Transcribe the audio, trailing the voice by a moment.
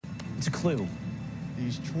It's a clue.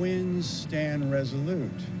 These twins stand resolute.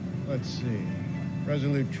 Let's see.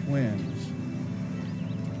 Resolute twins.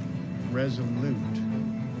 Resolute.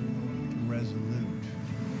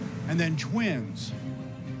 And then twins.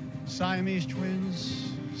 Siamese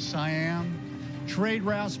twins. Siam. Trade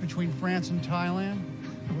routes between France and Thailand.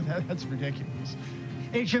 That's ridiculous.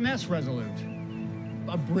 HMS Resolute.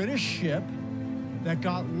 A British ship that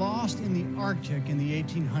got lost in the Arctic in the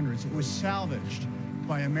 1800s. It was salvaged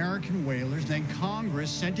by American whalers. Then Congress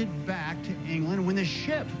sent it back to England. When the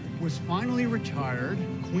ship was finally retired,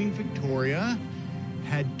 Queen Victoria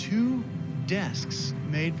had 2 desks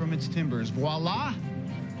made from its timbers. Voila,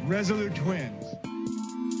 Resolute twins.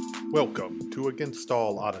 Welcome to Against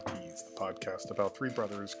All Oddities, the podcast about 3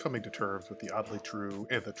 brothers coming to terms with the oddly true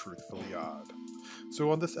and the truthfully odd. So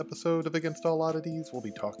on this episode of Against All Oddities, we'll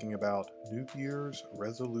be talking about New Year's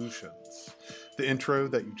resolutions. The intro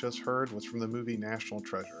that you just heard was from the movie National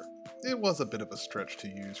Treasure. It was a bit of a stretch to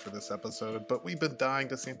use for this episode, but we've been dying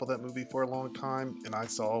to sample that movie for a long time, and I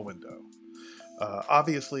saw a window.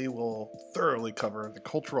 Obviously, we'll thoroughly cover the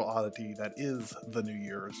cultural oddity that is the New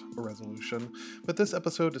Year's resolution, but this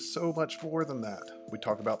episode is so much more than that. We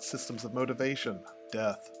talk about systems of motivation,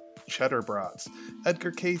 death, cheddar brats, Edgar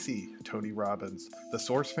Cayce, Tony Robbins, the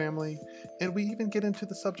Source family, and we even get into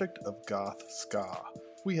the subject of goth ska.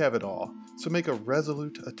 We have it all, so make a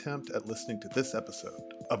resolute attempt at listening to this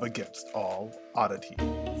episode of Against All Oddities.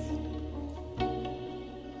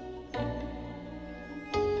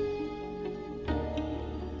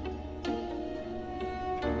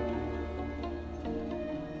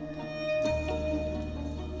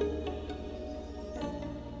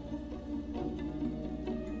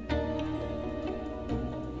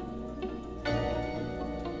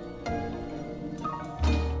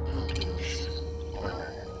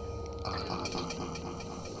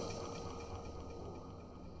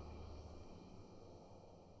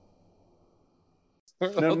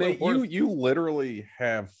 No, Nate, you literally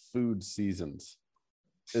have food seasons.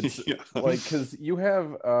 It's like, because you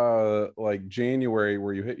have like January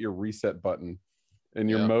where you hit your reset button and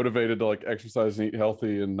you're motivated to like exercise and eat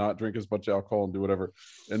healthy and not drink as much alcohol and do whatever,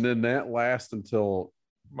 and then that lasts until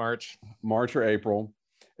March or April,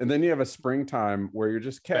 and then you have a springtime where you're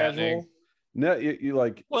just casual. No, you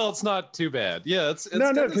like, well, it's not too bad. It's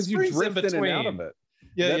no, because you drift in and out of it.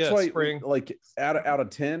 That's why, spring. Like out of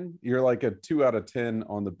 10, you're like a 2 out of 10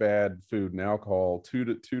 on the bad food and alcohol. 2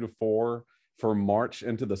 to 4 for March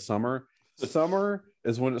into the summer. Summer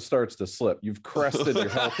is when it starts to slip. You've crested your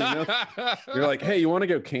healthiness. You're like, hey, you want to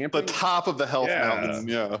go camping? The top of the health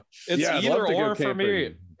mountain. It's either or for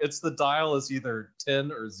me. It's the dial is either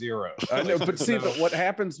 10 or 0. I know, but see, but what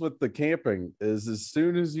happens with the camping is as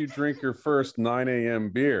soon as you drink your first 9 a.m.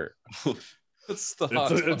 beer, it's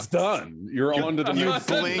done. You're on to the next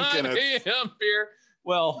blink and it's beer.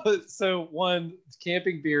 Well, so one,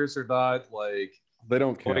 camping beers are not like they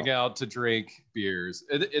don't going out to drink beers,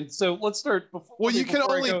 and so let's start. Well, you can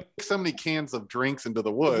only take so many cans of drinks into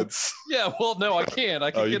the woods. Yeah, well, no, I can't.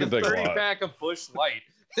 I can get a 30-pack of Busch Light.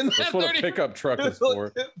 And that's what a pickup truck is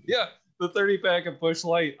for. Yeah, the 30-pack of Busch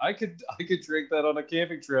Light. I could drink that on a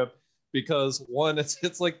camping trip because one,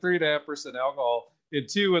 it's like 3.5% alcohol. And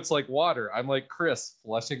 2, it's like water. I'm like Chris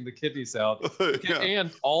flushing the kidneys out, and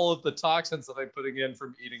all of the toxins that I'm putting in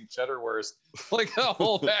from eating cheddar wurst, like a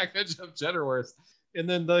whole package of cheddar wurst. And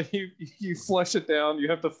then you flush it down. You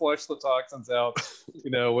have to flush the toxins out,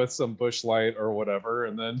 with some Busch Light or whatever.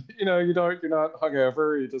 And then you're not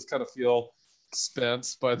hungover. You just kind of feel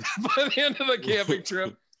spent by the end of the camping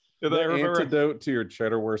trip. And the antidote to your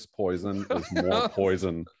cheddar wurst poison is more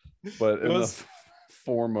poison, but in the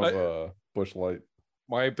form of Busch Light.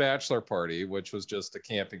 My bachelor party, which was just a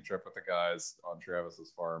camping trip with the guys on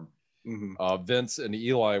Travis's farm, Vince and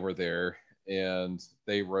Eli were there, and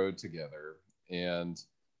they rode together. And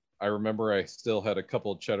I remember I still had a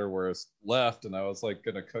couple of cheddar wurst left, and I was like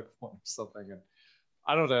going to cook one or something. And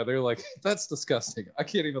I don't know. They're like, that's disgusting. I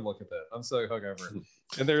can't even look at that. I'm so hungover.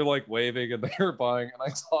 And they're like waving and they were buying, and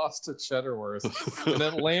I tossed a cheddar wurst and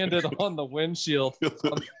it landed on the windshield.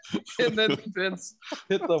 And then Vince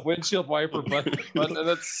hit the windshield wiper button and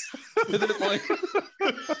it like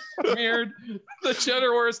smeared the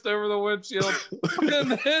cheddar wurst over the windshield.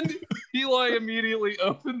 And then Eli immediately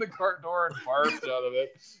opened the car door and barfed out of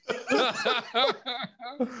it.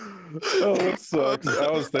 Oh, that sucks.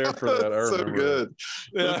 I was there for that. I remember. So good.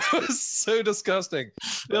 Yeah, it was so disgusting.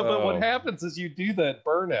 Yeah, but what happens is you do that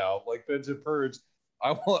burnout, like Binge and Purge.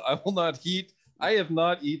 I will not eat. I have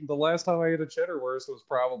not eaten. The last time I ate a cheddar wurst was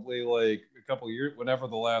probably like a couple of years, whenever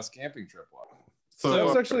the last camping trip was. So that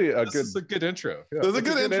was actually a good. This is a good intro. Yeah. There's a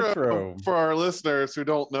good intro for our listeners who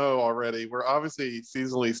don't know already. We're obviously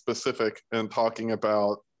seasonally specific in talking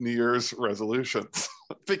about New Year's resolutions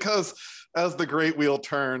because as the great wheel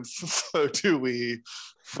turns, so do we,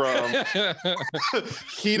 from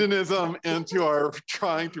hedonism into our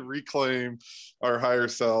trying to reclaim our higher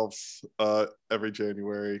selves every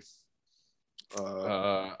January.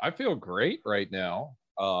 I feel great right now.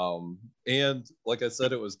 And like I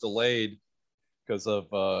said, it was delayed because of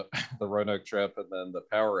the Roanoke trip and then the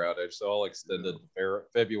power outage. So I'll extend it to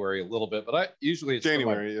February a little bit, but I usually it's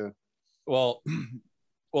January, yeah. Well,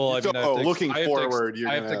 I mean, looking forward,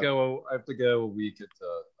 I have to go a week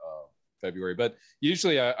into February, but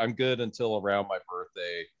usually I'm good until around my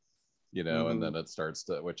birthday, and then it starts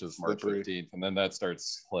to, which is March 15th, and then that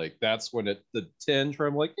starts like that's when the tinge where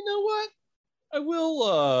I'm like, you know what, I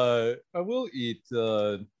will eat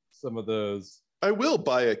some of those. I will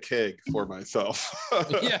buy a keg for myself.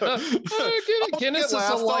 Yeah, Guinness is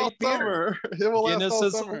a light beer. It will last all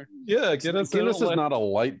summer. Yeah, Guinness is not a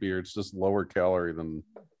light beer. It's just lower calorie than.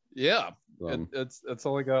 Yeah, it's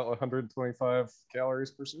only got 125 calories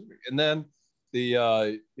per serving, and then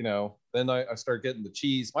then I start getting the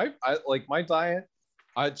cheese. My diet.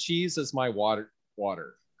 Cheese is my water.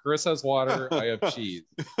 Chris has water. I have cheese.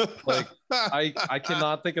 Like I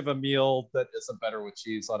cannot think of a meal that isn't better with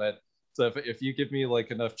cheese on it. So if you give me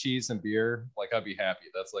like enough cheese and beer, like I'd be happy.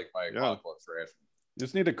 That's like my apocalypse ration. You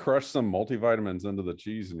just need to crush some multivitamins into the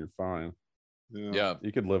cheese and you're fine. Yeah.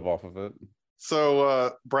 You could live off of it.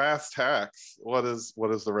 So brass tacks, what is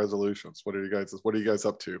the resolutions? What are you guys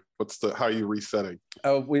up to? How are you resetting?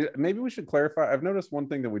 Oh, maybe we should clarify. I've noticed one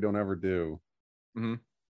thing that we don't ever do. Mm-hmm.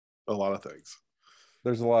 A lot of things.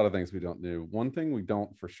 There's a lot of things we don't do. One thing we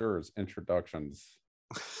don't for sure is introductions.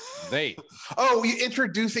 We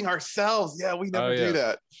introducing ourselves. Yeah, we never do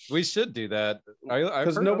that. We should do that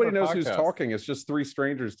because nobody knows who's talking. It's just three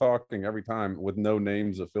strangers talking every time with no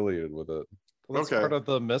names affiliated with it. Well, that's part of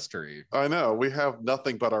the mystery. I know we have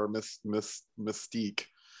nothing but our mystique.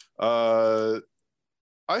 How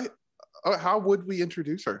would we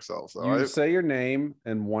introduce ourselves? You say your name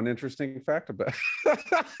and one interesting fact about it.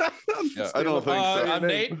 I don't think so. I'm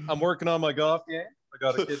Nate. I'm working on my golf game. I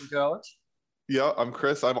got a kid in college. Yeah, I'm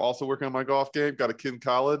Chris. I'm also working on my golf game. Got a kid in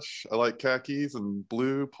college. I like khakis and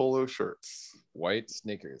blue polo shirts. White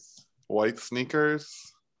sneakers.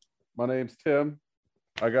 My name's Tim.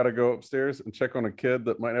 I got to go upstairs and check on a kid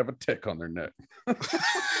that might have a tick on their neck.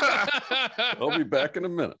 I'll be back in a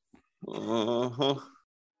minute. Uh-huh.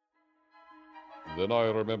 Then I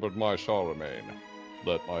remembered my Charlemagne.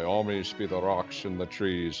 Let my armies be the rocks and the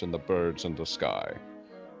trees and the birds in the sky.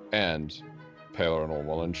 And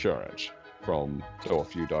paranormal insurance from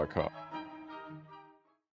doorfew.com.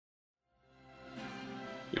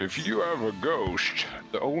 If you have a ghost,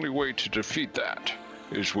 the only way to defeat that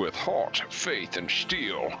is with heart, faith, and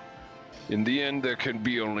steel. In the end, there can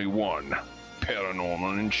be only one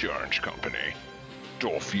paranormal insurance company.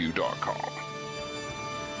 doorfew.com.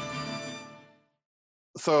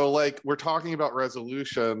 So, we're talking about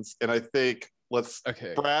resolutions, and I think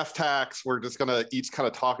brass tacks, we're just going to each kind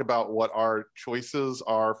of talk about what our choices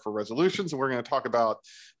are for resolutions, and we're going to talk about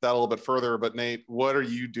that a little bit further. But Nate, what are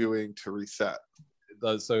you doing to reset?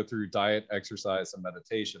 So through diet, exercise, and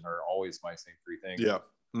meditation are always my same three things. Yeah.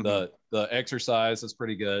 Mm-hmm. The exercise is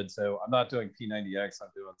pretty good. So I'm not doing P90X. I'm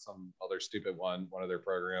doing some other stupid one of their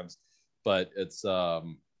programs, but it's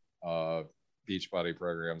Beachbody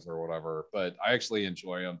programs or whatever. But I actually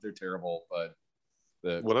enjoy them. They're terrible, but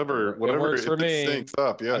whatever works for me. Stinks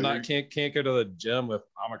up. Yeah. I can't go to the gym with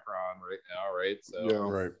Omicron right now, right? So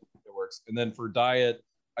right. It works. And then for diet,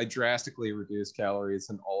 I drastically reduce calories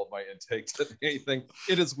in all of my intake to anything.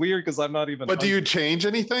 It is weird because I'm not even. But do you change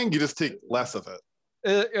anything? You just take less of it.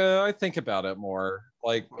 I think about it more.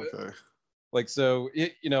 I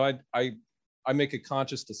make a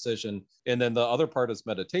conscious decision, and then the other part is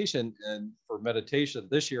meditation. And for meditation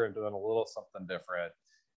this year, I'm doing a little something different,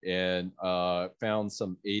 and found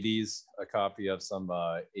a copy of some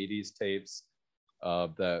 80s tapes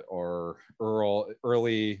that are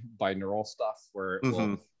early binaural stuff where it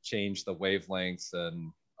will change the wavelengths,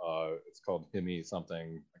 and it's called Himi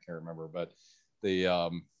something, I can't remember, but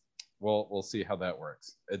we'll see how that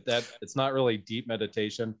works. It's not really deep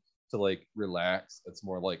meditation to relax. It's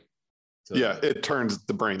more like it turns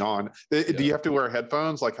the brain on. Do you have to wear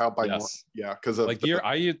headphones? Like how binaural? Yes. Yeah, because of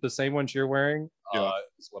I use the same ones you're wearing.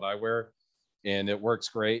 Is what I wear, and it works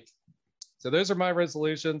great. So those are my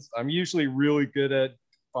resolutions. I'm usually really good at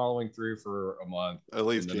following through for a month. At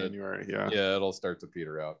least January, it'll start to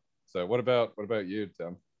peter out. So what about you,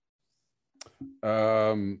 Tim?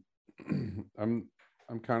 I'm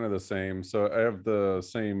kind of the same. So I have the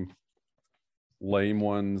same lame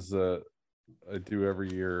ones that I do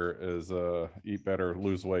every year is eat better,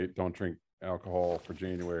 lose weight, don't drink alcohol for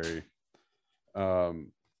January.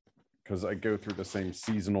 Because I go through the same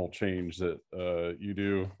seasonal change that you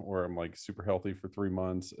do, where I'm like super healthy for 3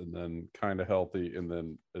 months and then kind of healthy, and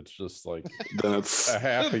then it's just like then it's a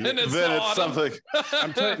half a year. Then it's something.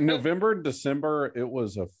 I'm telling you, November and December, it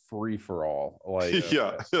was a free for all. Like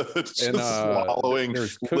yeah, it's just swallowing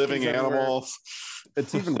living animals.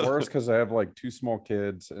 It's even worse because I have like 2 small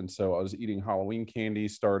kids, and so I was eating Halloween candy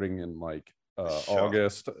starting in like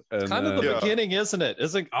August. And kind of the beginning, isn't it?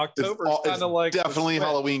 Isn't October kind of like definitely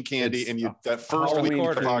Halloween candy, and you that first Halloween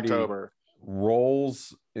week of October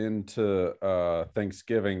rolls into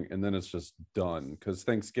Thanksgiving, and then it's just done, because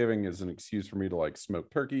Thanksgiving is an excuse for me to like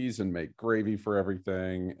smoke turkeys and make gravy for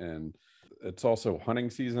everything. And it's also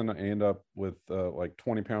hunting season. I end up with like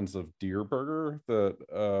 20 pounds of deer burger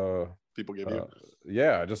that people give you.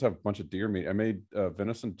 Yeah, I just have a bunch of deer meat. I made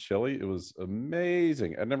venison chili. It was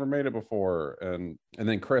amazing. I'd never made it before. And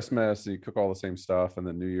then Christmas, you cook all the same stuff, and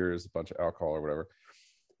then New Year's, a bunch of alcohol or whatever.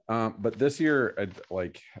 But this year,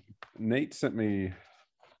 like Nate sent me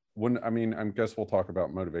I guess we'll talk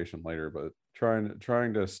about motivation later, but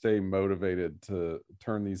trying to stay motivated to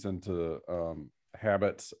turn these into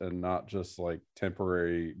habits and not just like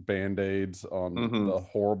temporary band-aids on the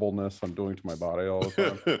horribleness I'm doing to my body all the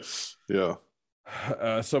time. Yeah.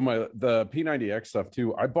 So the P90X stuff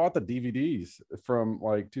too, I bought the DVDs from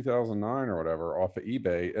like 2009 or whatever off of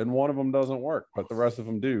eBay, and one of them doesn't work, but the rest of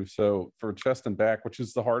them do. So for chest and back, which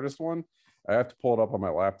is the hardest one, I have to pull it up on my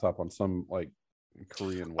laptop on some like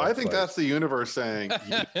Korean website. I think that's the universe saying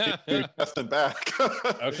chest and back.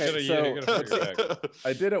 Okay, so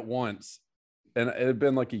I did it once, and it had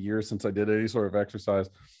been like a year since I did any sort of exercise.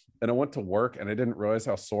 And I went to work, and I didn't realize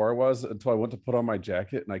how sore I was until I went to put on my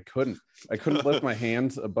jacket, and I couldn't lift my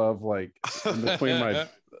hands above like in between my,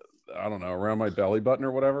 I don't know, around my belly button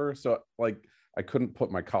or whatever. So like I couldn't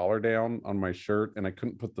put my collar down on my shirt, and I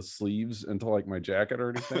couldn't put the sleeves into like my jacket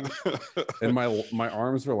or anything. And my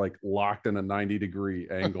arms were like locked in a 90-degree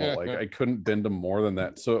angle. Like I couldn't bend them more than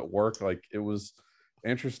that. So it worked. Like it was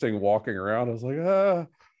interesting walking around. I was like,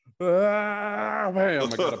 bam, I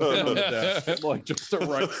got a pen on the desk, like just to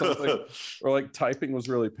write something, or like typing was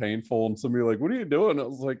really painful, and somebody like, what are you doing? I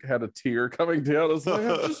was like, had a tear coming down. I was like,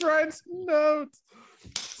 I'm just writing some notes.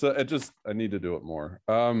 So I need to do it more.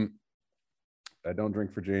 I don't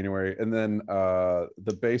drink for January. And then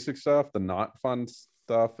the basic stuff, the not fun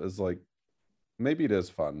stuff is like, maybe it is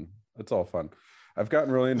fun. It's all fun. I've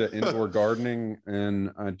gotten really into indoor gardening,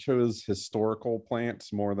 and I chose historical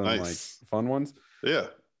plants more than like fun ones. Yeah.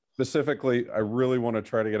 Specifically, I really want to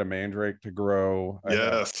try to get a mandrake to grow.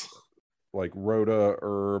 Yes. Like rhoda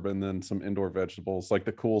herb, and then some indoor vegetables, like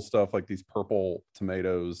the cool stuff, like these purple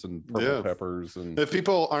tomatoes and purple peppers. And if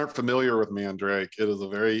people aren't familiar with mandrake, it is a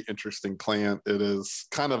very interesting plant. It is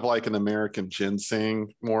kind of like an American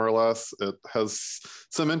ginseng, more or less. It has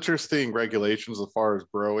some interesting regulations as far as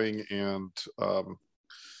growing and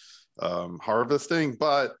harvesting,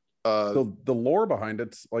 but the lore behind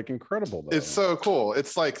it's like incredible though. It's so cool.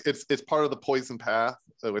 It's like it's part of the poison path,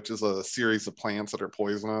 which is a series of plants that are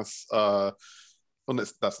poisonous. Well,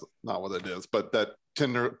 that's not what it is, but that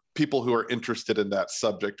people who are interested in that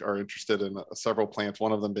subject are interested in several plants,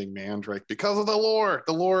 one of them being mandrake, because of the lore.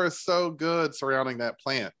 The lore is so good surrounding that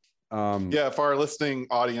plant. For our listening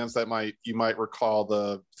audience, you might recall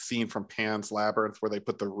the scene from Pan's Labyrinth where they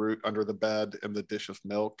put the root under the bed in the dish of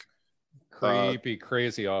milk. Creepy,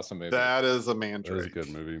 crazy, awesome movie. That is a mandrake. That is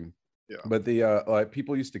a good movie. Yeah. But the like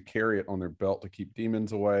people used to carry it on their belt to keep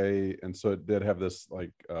demons away, and so it did have this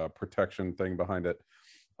like protection thing behind it.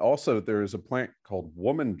 Also, there's a plant called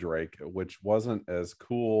woman drake, which wasn't as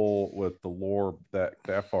cool with the lore that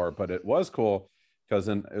far, but it was cool because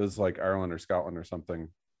it was like Ireland or Scotland or something.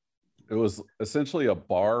 It was essentially a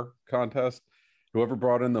bar contest. Whoever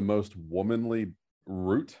brought in the most womanly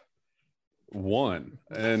root won,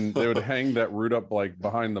 and they would hang that root up like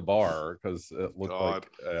behind the bar because it looked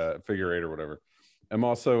like figure eight or whatever. I'm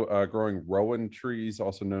also growing rowan trees,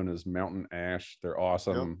 also known as mountain ash. They're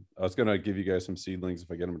awesome. Yep. I was gonna give you guys some seedlings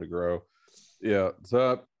if I get them to grow. Yeah,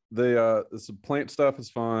 so the plant stuff is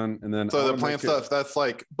fun, and then so the plant stuff that's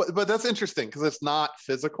like, but that's interesting because it's not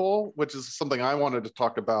physical, which is something I wanted to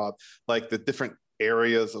talk about, like the different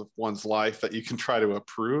areas of one's life that you can try to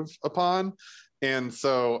improve upon. And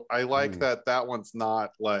so I like that one's not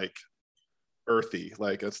like earthy.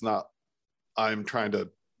 Like it's not, I'm trying to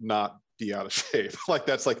not be out of shape. Like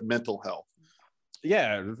that's like mental health.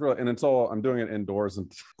 Yeah, it's really, and it's all I'm doing it indoors.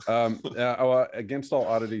 And Against All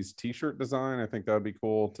Oddities t-shirt design, I think that would be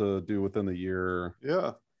cool to do within the year.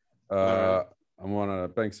 Yeah. I want to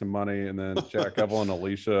bank some money, and then Jack, Evelyn,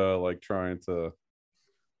 Alicia, like trying to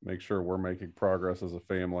make sure we're making progress as a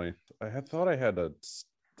family. I had thought I had a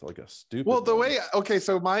stupid. Well, the way, okay,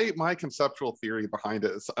 so my conceptual theory behind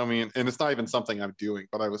it is, I mean, and it's not even something I'm doing,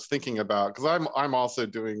 but I was thinking about, because I'm also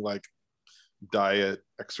doing like diet,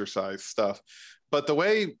 exercise stuff. But the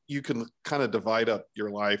way you can kind of divide up your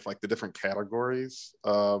life, like the different categories,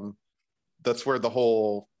 that's where the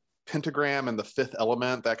whole pentagram and the fifth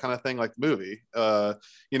element, that kind of thing, like the movie,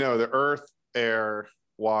 the earth, air,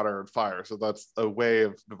 water, and fire. So that's a way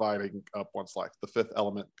of dividing up one's life. The fifth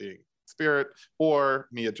element being spirit, or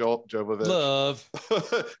Mia Jovovich. Love.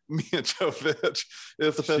 Mia Jovovich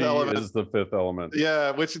is the fifth element. Is the fifth element.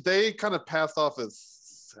 Yeah, which they kind of passed off as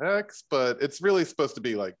sex, but it's really supposed to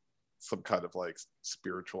be like some kind of like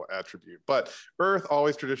spiritual attribute. But earth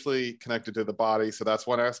always traditionally connected to the body, so that's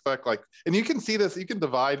one aspect. Like, and you can see this, you can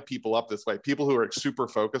divide people up this way, people who are super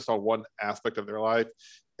focused on one aspect of their life,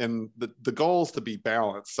 and the goal is to be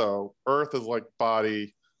balanced. So earth is like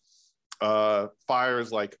body, fire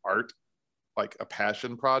is like art, like a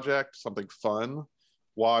passion project, something fun.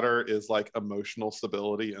 Water is like emotional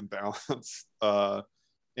stability and balance,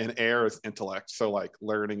 and air is intellect, so like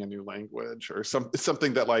learning a new language or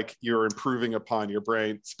something that like you're improving upon your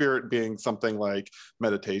brain. Spirit being something like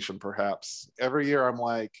meditation, perhaps. Every year I'm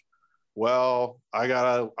like, well, I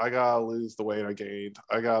gotta lose the weight I gained.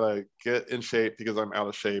 I gotta get in shape because I'm out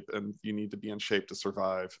of shape, and you need to be in shape to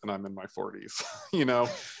survive, and I'm in my 40s.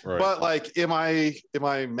 Right. But like, am I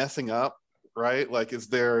messing up? Right? Like, is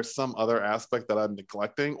there some other aspect that I'm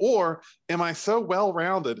neglecting? Or am I so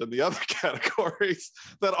well-rounded in the other categories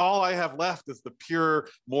that all I have left is the pure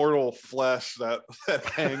mortal flesh that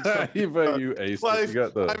hangs? You aced like, it. You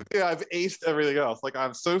got the... I've aced everything else. Like,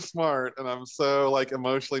 I'm so smart and I'm so like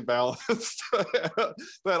emotionally balanced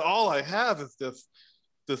that all I have is just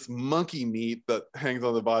this monkey meat that hangs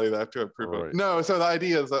on the body that I have to improve. Right. No, so the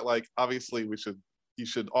idea is that like, obviously you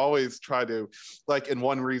should always try to, like, and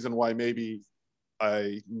one reason why maybe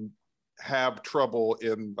I have trouble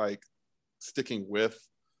in like sticking with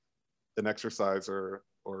an exercise or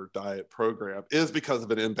diet program is because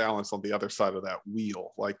of an imbalance on the other side of that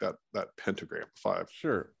wheel, like that pentagram 5.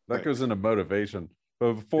 Sure, that goes into motivation.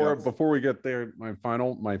 But before we get there, my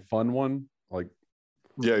fun one, like,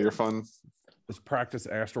 yeah, your fun is practice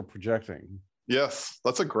astral projecting. Yes,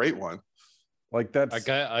 that's a great one. Like, that's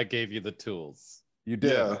I gave you the tools. You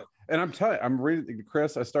did. Yeah. And I'm telling you, I'm reading,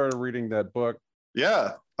 Chris, I started reading that book.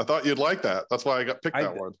 Yeah, I thought you'd like that. That's why I picked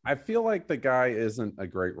that one. I feel like the guy isn't a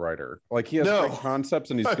great writer. Like, he has great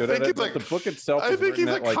concepts and he's good at it, but the book itself, I think he's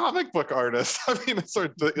a comic book artist. I mean,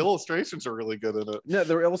 the illustrations are really good in it. Yeah,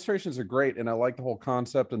 the illustrations are great, and I like the whole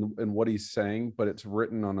concept and what he's saying, but it's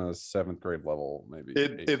written on a 7th grade level, maybe.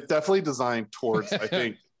 It's definitely designed towards, I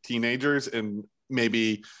think, teenagers and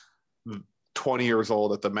maybe 20 years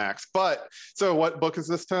old at the max. But so what book is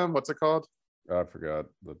this, Tim? What's it called? I forgot.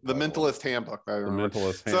 The Mentalist Handbook. I remember. The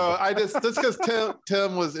Mentalist Handbook. So I just because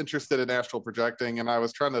Tim was interested in astral projecting, and I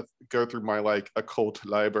was trying to go through my like occult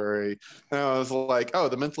library, and I was like, oh,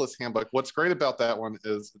 the Mentalist Handbook. What's great about that one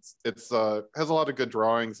is it's has a lot of good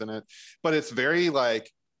drawings in it, but it's very like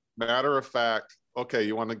matter of fact. Okay,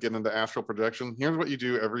 you want to get into astral projection? Here's what you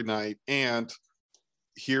do every night, and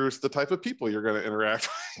here's the type of people you're going to interact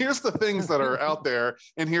with. Here's the things that are out there,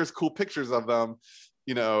 and here's cool pictures of them.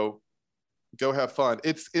 Go have fun.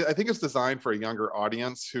 I think it's designed for a younger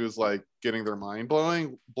audience who's like getting their mind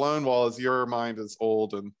blown, while as your mind is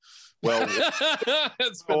old and well,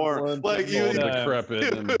 it's like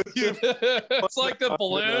decrepit. It's like the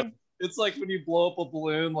balloon. It's like when you blow up a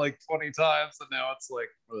balloon like 20 times, and now it's like,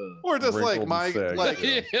 or just like my like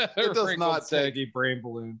it does not saggy brain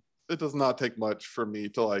balloon. It does not take much for me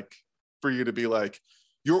to like for you to be like,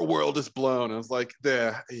 your world is blown. I was like,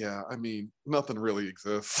 yeah, I mean, nothing really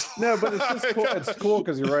exists. No, but it's just cool. It's cool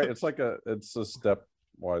because you're right. It's a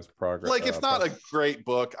stepwise progress. Like, it's not a great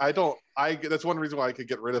book. That's one reason why I could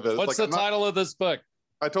get rid of it. What's the title of this book?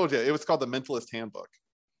 I told you, it was called The Mentalist Handbook.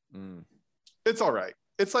 It's all right.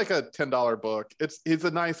 It's like a $10 book. He's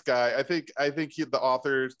a nice guy. I think the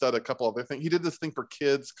author's done a couple other things. He did this thing for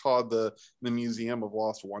kids called the Museum of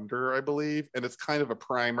Lost Wonder, I believe, and it's kind of a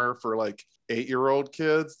primer for like 8-year-old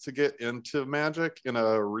kids to get into magic in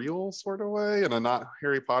a real sort of way, in a not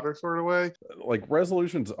Harry Potter sort of way. Like,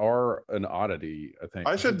 resolutions are an oddity, I think.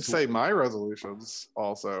 I should say my resolutions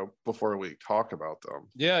also before we talk about them.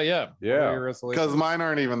 Yeah. Because mine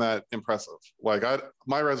aren't even that impressive. Like,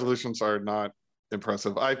 my resolutions are not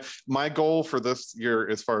impressive. My goal for this year,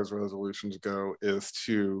 as far as resolutions go, is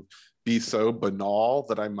to be so banal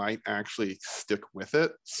that I might actually stick with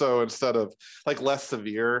it. So instead of like less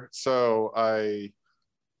severe, so I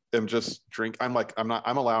am just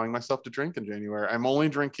I'm allowing myself to drink in January. I'm only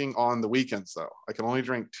drinking on the weekends though. I can only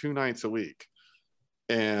drink 2 nights a week.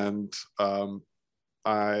 And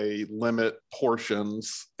I limit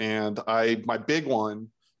portions, and my big one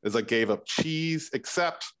is I gave up cheese,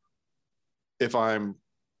 except if I'm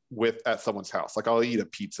at someone's house. Like I'll eat a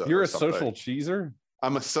pizza. You're a social cheeser?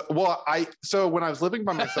 So when I was living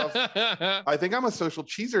by myself, I think I'm a social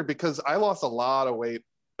cheeser because I lost a lot of weight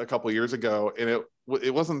a couple years ago, and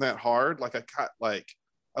it wasn't that hard. Like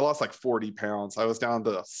I lost like 40 pounds. I was down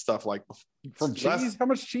to stuff like from cheese. How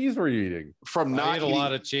much cheese were you eating? From not eating a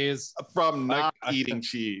lot of cheese. From not eating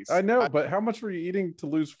cheese. I know, but how much were you eating to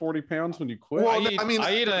lose 40 pounds when you quit? Well,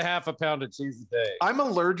 I eat a half a pound of cheese a day. I'm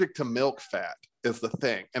allergic to milk fat is the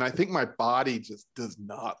thing, and I think my body just does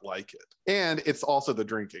not like it. And it's also the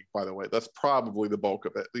drinking, by the way. That's probably the bulk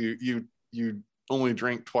of it. You only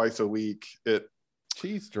drink twice a week.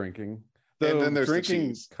 Cheese drinking. And then there's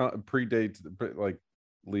drinking predates, like,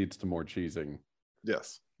 leads to more cheesing.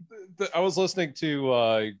 Yes. I was listening to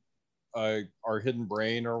our Hidden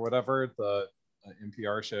Brain or whatever, the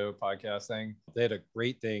NPR show podcast thing. They had a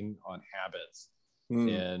great thing on habits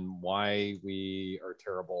and why we are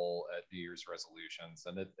terrible at New Year's resolutions.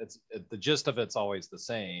 And the gist of it's always the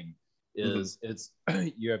same. It's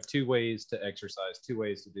you have 2 ways to exercise, 2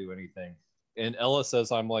 ways to do anything. And Ella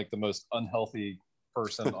says I'm like the most unhealthy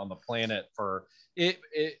person on the planet for it.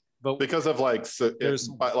 But because of there's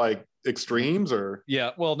like extremes, or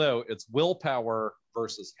no, it's willpower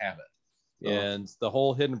versus habit. And the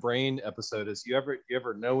whole Hidden Brain episode is you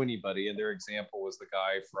ever know anybody, and their example was the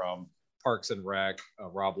guy from Parks and Rec,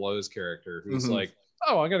 Rob Lowe's character, who's like,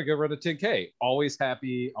 oh, I'm gonna go run a 10K, always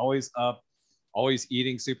happy, always up, always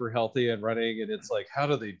eating super healthy and running. And it's like, how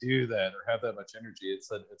do they do that or have that much energy?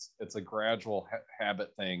 It's a gradual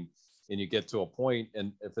habit thing, and you get to a point,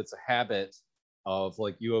 and if it's a habit of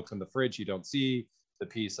like you open the fridge, you don't see the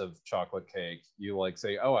piece of chocolate cake, you like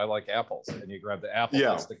say, oh, I like apples, and you grab the apple.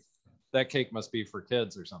 That cake must be for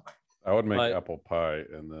kids or something. I would make apple pie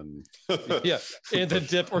and then and then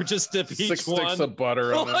dip or just dip each 6 one. sticks of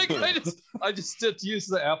butter on like it. I just use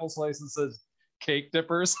the apple slice and says cake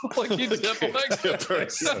dippers. Like you dip cake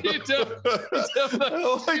dippers. you dip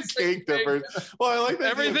I like cake dippers. Well, I like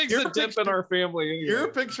that. Everything's a dip in our family. Anyway. You're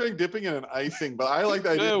picturing dipping in an icing, but I like the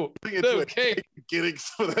idea of dipping into a cake, getting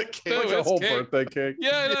some of that cake. Like a whole birthday cake.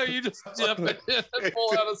 Yeah, no, you just dip it and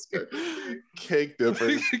pull out a scoop. Cake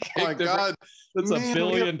dippers. Oh my God. That's a $1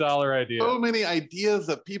 billion idea. So many ideas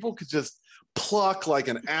that people could just pluck like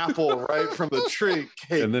an apple right from the tree,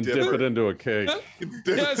 cake and then dip it into a cake.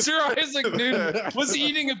 Yeah, Sir Isaac Newton was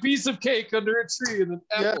eating a piece of cake under a tree, and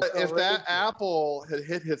then if that apple had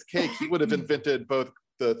hit his cake, he would have invented both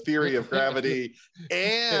the theory of gravity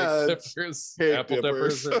and apple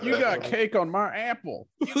dippers. You got cake on my apple.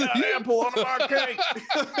 You got apple on my cake.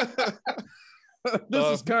 This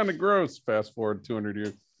is kind of gross. Fast forward 200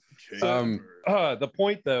 years. The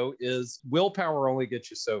point though is willpower only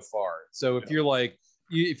gets you so far. So if you're like,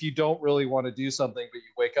 if you don't really want to do something, but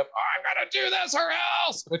you wake up, oh, I'm gonna do this or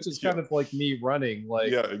else, which is kind of like me running.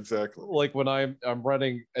 Like exactly. Like when I'm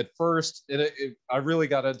running at first, I really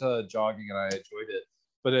got into jogging and I enjoyed it.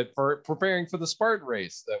 But for preparing for the Spartan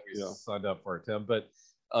race that we signed up for, Tim. But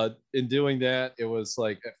in doing that, it was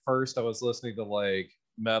like at first I was listening to like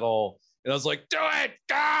metal. And I was like, do it,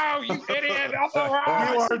 go, you idiot, up the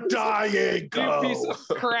rocks. You are dying, go. You piece of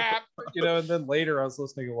crap. And then later I was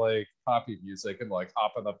listening to like poppy music and like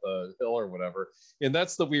hopping up the hill or whatever. And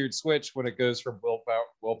that's the weird switch when it goes from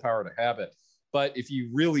willpower to habit. But if you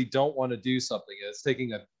really don't want to do something, it's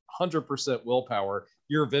taking 100% willpower,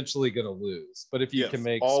 you're eventually going to lose. But if you can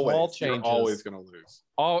make small changes, you're always going to lose.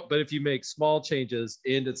 But if you make small changes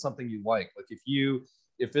and it's something you like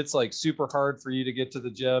if it's like super hard for you to get to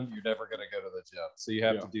the gym, you're never going to go to the gym. So you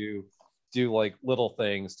have to do like little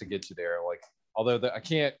things to get you there. Like, although I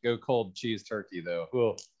can't go cold cheese turkey though.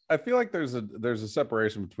 Ugh. I feel like there's a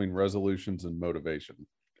separation between resolutions and motivation.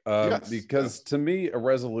 Because to me, a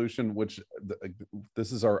resolution, which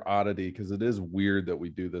this is our oddity, because it is weird that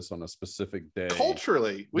we do this on a specific day.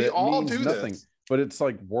 Culturally, we all do nothing, but it's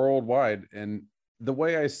like worldwide. And the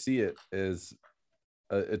way I see it is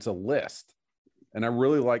it's a list. And I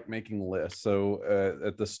really like making lists. So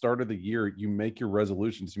at the start of the year, you make your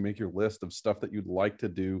resolutions, you make your list of stuff that you'd like to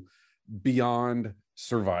do beyond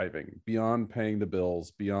surviving, beyond paying the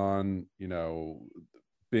bills, beyond,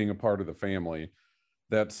 being a part of the family.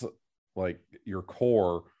 That's like your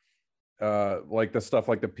core. like the stuff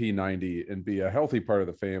like the P90 and be a healthy part of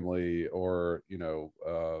the family, or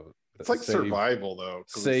it's like survival though.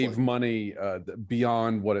 Save money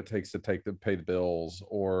beyond what it takes to pay the bills,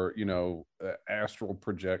 or astral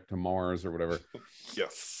project to Mars or whatever.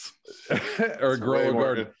 Yes. Or grow a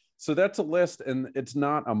garden. So that's a list, and it's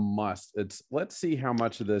not a must. It's let's see how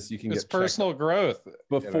much of this you can get personal growth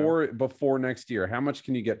before next year. How much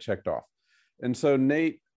can you get checked off? And so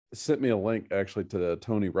Nate sent me a link actually to the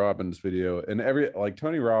Tony Robbins video, and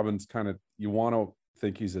Tony Robbins you want to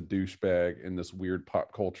think he's a douchebag in this weird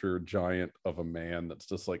pop culture giant of a man that's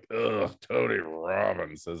just like, ugh, Tony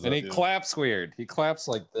Robbins. And he claps weird. He claps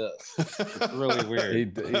like this. It's really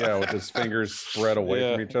weird. With his fingers spread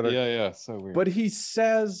away from each other. Yeah. So weird. But he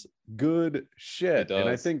says good shit. And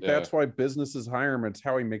I think that's why businesses hire him. It's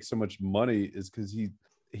how he makes so much money, is because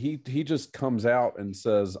he just comes out and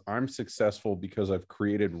says, I'm successful because I've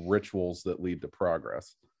created rituals that lead to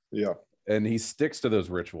progress. Yeah. And he sticks to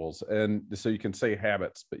those rituals. And so you can say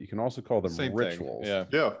habits, but you can also call them same rituals. Thing.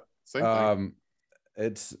 Yeah. Same thing.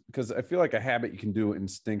 It's because I feel like a habit you can do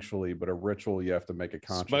instinctually, but a ritual you have to make a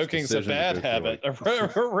conscious Smoking's decision. A bad habit.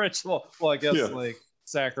 A ritual. Well, I guess like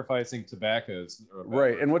sacrificing tobaccos.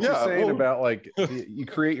 Right. And what you're saying about like you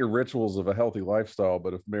create your rituals of a healthy lifestyle,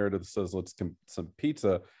 but if Meredith says let's some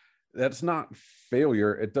pizza, that's not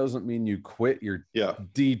failure. It doesn't mean you quit your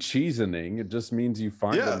de-cheesening. It just means you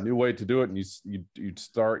find a new way to do it, and you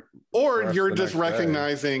start. Or you're just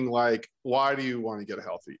recognizing like, why do you want to get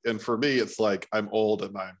healthy? And for me, it's like I'm old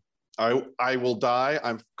and I will die.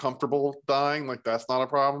 I'm comfortable dying. Like that's not a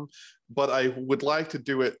problem. But I would like to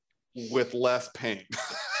do it with less pain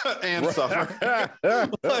and suffering.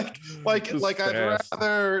 like I'd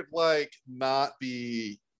rather like not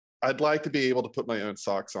be. I'd like to be able to put my own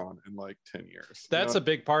socks on in like 10 years. That's a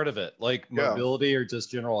big part of it, like mobility or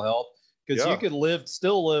just general health, because you could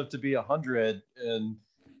still live to be 100 and,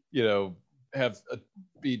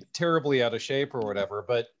 be terribly out of shape or whatever.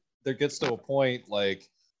 But there gets to a point like,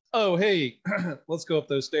 oh, hey, let's go up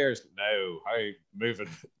those stairs. No, I'm moving.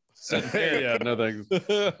 Yeah, no thanks.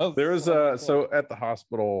 There was so at the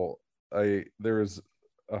hospital, there was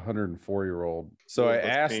 104-year-old. So I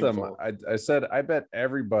asked them, I said, I bet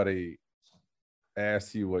everybody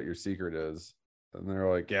asks you what your secret is. And they're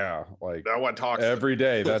like, yeah, like no one talks every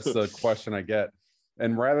day. That's the question I get.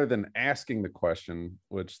 And rather than asking the question,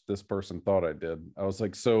 which this person thought I did, I was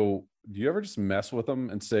like, so do you ever just mess with them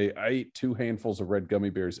and say, I eat 2 handfuls of red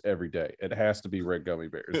gummy bears every day. It has to be red gummy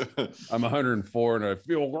bears. I'm 104 and I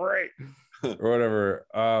feel great or whatever.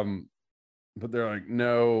 But they're like,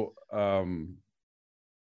 no,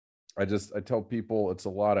 I tell people it's a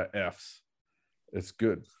lot of F's. It's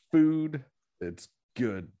good food, it's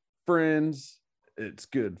good friends, it's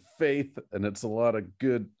good faith, and it's a lot of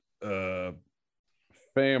good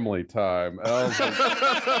family time. And I was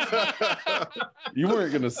like, you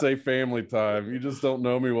weren't gonna say family time. You just don't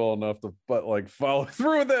know me well enough to follow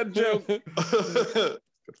through with that joke. Good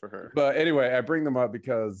for her. But anyway, I bring them up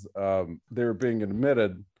because they were being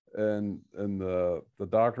admitted, and the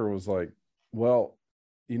doctor was like, well,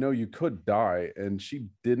 you could die. And she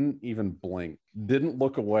didn't even blink, didn't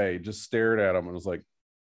look away, just stared at him and was like,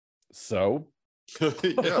 so? Like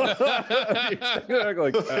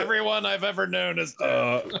everyone I've ever known is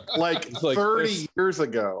dead. Like 30 years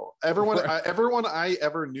ago, everyone I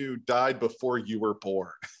ever knew died before you were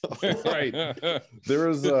born. Right. There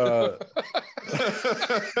was I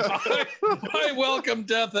welcome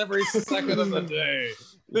death every second of the day.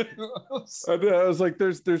 I was like,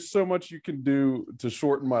 there's so much you can do to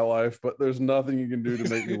shorten my life, but there's nothing you can do to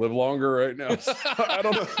make me live longer right now. So I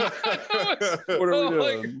don't know. What are we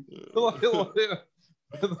doing?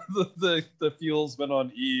 The fuel's been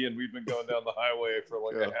on E and we've been going down the highway for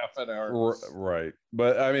like a half an hour. Right.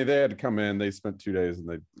 But I mean, they had to come in. They spent 2 days and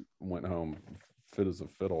they went home fit as a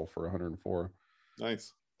fiddle for 104.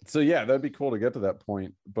 Nice. So yeah, that'd be cool to get to that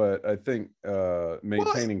point, but I think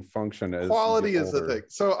maintaining function as quality is the thing.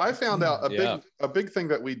 So I found out a big thing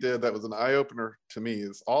that we did that was an eye-opener to me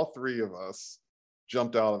is all 3 of us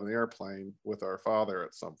jumped out of an airplane with our father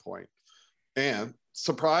at some point. And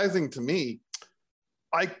surprising to me,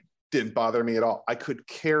 I didn't bother me at all. I could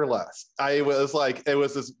care less. It was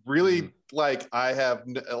this really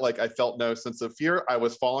I felt no sense of fear. I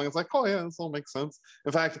was falling. It's like, oh yeah, this all makes sense.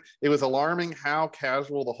 In fact, it was alarming how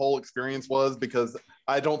casual the whole experience was, because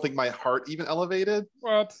I don't think my heart even elevated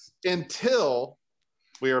until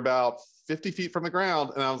we were about 50 feet from the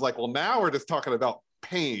ground. And I was like, well, now we're just talking about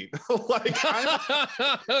pain. The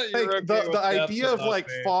idea of like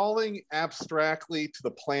pain. Falling abstractly to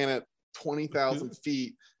the planet 20,000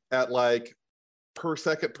 feet at like per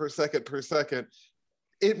second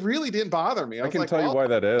it really didn't bother me. I can tell you why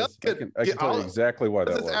that is. I can tell you exactly why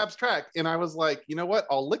that was. It's abstract. And I was like, you know what?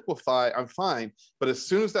 I'll liquefy. I'm fine. But as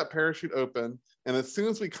soon as that parachute opened, and as soon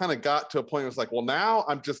as we kind of got to a point, it was like, well, now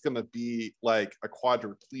I'm just going to be like a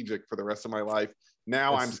quadriplegic for the rest of my life.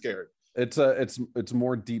 Now I'm scared. It's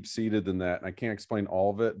more deep seated than that. And I can't explain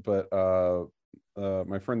all of it, but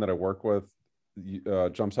my friend that I work with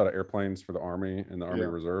jumps out of airplanes for the Army and the Army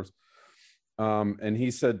Reserves. And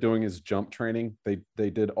he said doing his jump training, they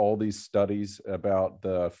did all these studies about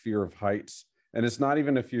the fear of heights. And it's not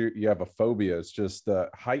even if you have a phobia, it's just the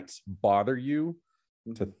heights bother you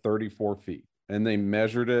to 34 feet. And they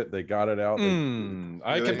measured it, they got it out.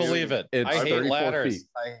 I can believe it. I hate ladders. Feet.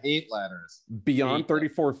 I hate ladders. Beyond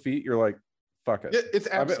 34 feet, you're like, fuck it. It's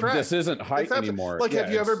abstract. This isn't height anymore. Like, have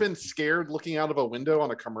you ever been scared looking out of a window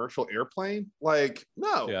on a commercial airplane? Like,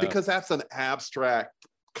 no, because that's an abstract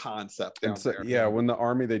concept down there. Yeah, when the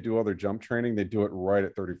Army, they do all their jump training, they do it right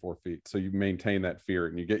at 34 feet. So you maintain that fear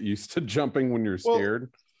and you get used to jumping when you're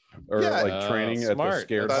scared. Training at the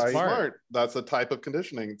scared height. Smart. That's a type of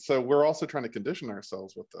conditioning. So we're also trying to condition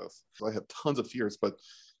ourselves with this. I have tons of fears, but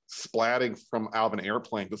splatting from out of an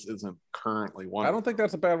airplane, this isn't currently one. I don't think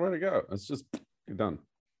that's a bad way to go. It's just, you're done.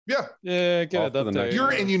 Yeah. Get it up there.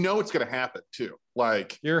 And you know it's going to happen too.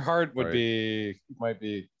 Like your heart might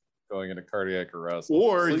be going into cardiac arrest,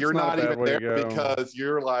 or you're not even there because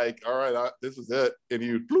you're like, all right, this is it, and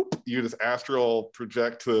you just astral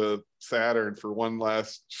project to Saturn for one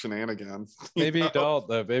last shenanigans. Maybe don't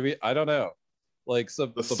though. Maybe I don't know. Like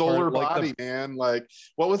the solar body, man. Like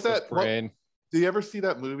what was that? Brain. Do you ever see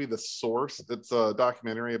that movie, The Source? It's a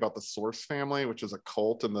documentary about the Source family, which is a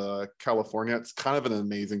cult in California. It's kind of an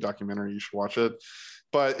amazing documentary. You should watch it.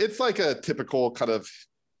 But it's like a typical kind of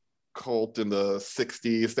cult in the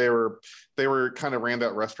 60s. They were kind of ran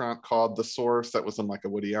that restaurant called The Source that was in like a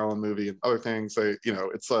Woody Allen movie and other things.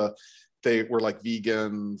 They were like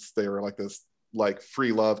vegans. They were like this like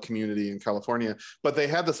free love community in California. But they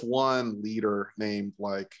had this one leader named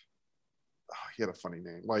like, he had a funny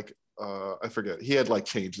name, like I forget. He had like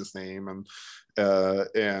changed his name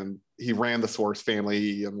and he ran the Source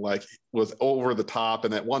family and like was over the top.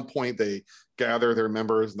 And at one point they gather their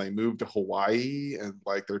members and they moved to Hawaii and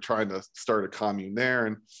like they're trying to start a commune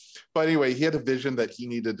there. But anyway, he had a vision that he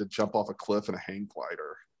needed to jump off a cliff in a hang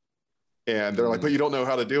glider. And they're like, but you don't know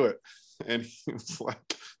how to do it. And he was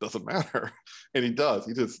like, doesn't matter. And he does.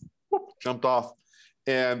 He just jumped off.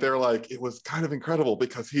 And they're like, it was kind of incredible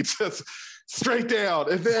because he just straight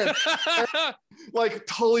down and then like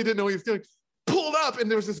totally didn't know what he was doing, pulled up,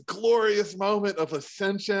 and there was this glorious moment of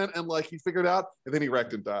ascension and like he figured out, and then he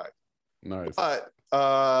wrecked and died. Nice.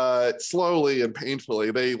 But slowly and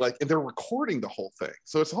painfully they like, and they're recording the whole thing,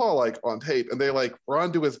 so it's all like on tape, and they like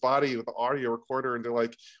run to his body with the audio recorder and they're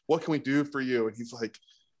like, what can we do for you? And he's like,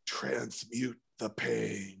 transmute the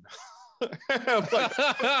pain. Like,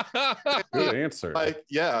 good answer. Like,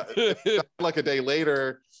 yeah, like a day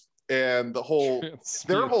later, and their whole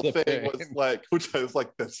thing was like, which I was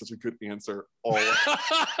like, that's such a good answer.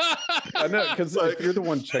 I know, because like, if you're the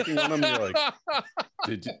one checking on them, you're like,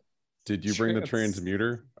 did you bring the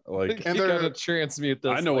transmuter? Like, and you gotta transmute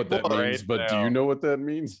this. I know what that means, but do you know what that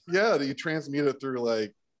means? Yeah, you transmute it through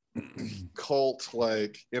like cult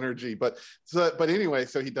like energy. But anyway,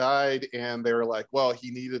 so he died, and they were like, well, he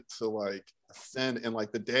needed to like ascend, and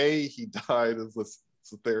like the day he died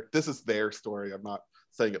this is their story. I'm not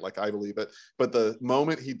saying it like I believe it, but the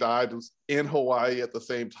moment he died was in Hawaii at the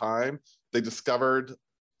same time. They discovered,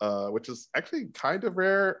 which is actually kind of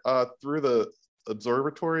rare, through the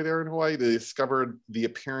observatory there in Hawaii, they discovered the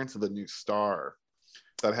appearance of a new star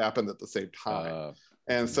that happened at the same time.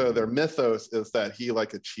 And so their mythos is that he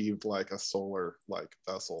like achieved like a solar like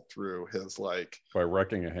vessel through his like by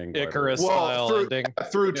wrecking a hang glider. Icarus style ending.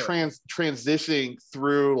 Through transitioning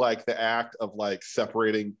through like the act of like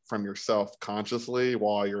separating from yourself consciously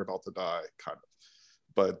while you're about to die, kind of.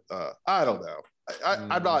 But I don't know.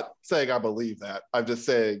 I'm not saying I believe that. I'm just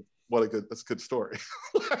saying that's a good story.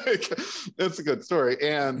 Like, it's a good story,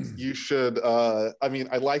 and you should. I mean,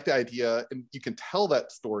 I like the idea, and you can tell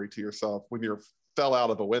that story to yourself when you're fell out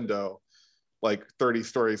of a window like 30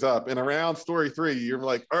 stories up, and around story 3 you're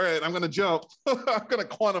like, all right, I'm gonna jump. I'm gonna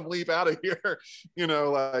quantum leap out of here,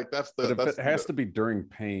 like that's the. But if it has to be during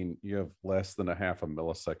pain, you have less than a half a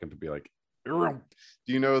millisecond to be like, do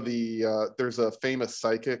you know there's a famous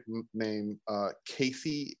psychic named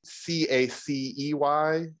Casey, Cacey,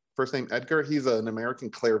 first name Edgar. He's an American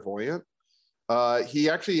clairvoyant. He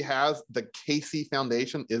actually has the Casey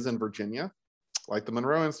Foundation is in Virginia, like the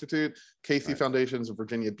Monroe Institute. Casey Foundation's in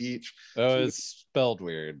Virginia Beach. Oh, it's spelled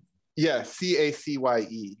weird. Yeah,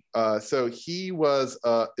 Cacye. So he was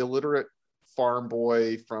a illiterate farm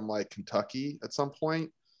boy from like Kentucky at some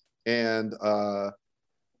point, and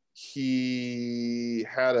he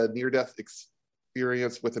had a near-death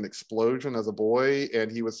experience with an explosion as a boy,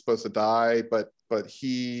 and he was supposed to die, but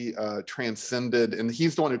he transcended, and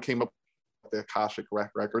he's the one who came up with the Akashic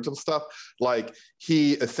records and stuff. Like,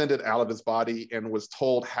 he ascended out of his body and was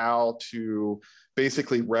told how to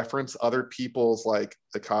basically reference other people's like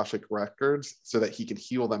Akashic records so that he could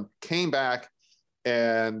heal them. Came back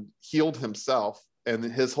and healed himself, and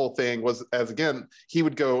his whole thing was, as again, he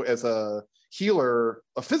would go as a healer,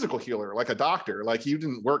 a physical healer, like a doctor. Like, he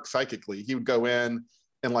didn't work psychically. He would go in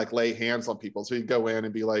and like lay hands on people. So he'd go in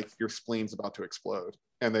and be like, your spleen's about to explode,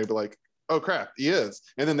 and they'd be like, oh crap, he is.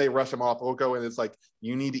 And then they rush him off. We'll go in, it's like,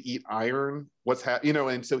 you need to eat iron, what's happening, you know.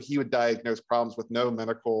 And so he would diagnose problems with no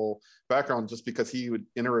medical background, just because he would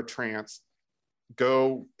enter a trance,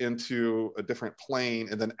 go into a different plane,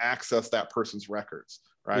 and then access that person's records,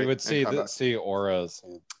 right? We would see auras.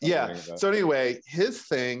 Yeah. So anyway, his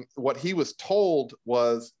thing, what he was told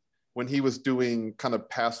was, when he was doing kind of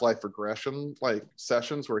past life regression like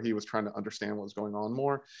sessions where he was trying to understand what was going on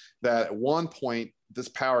more, that at one point this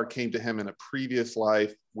power came to him in a previous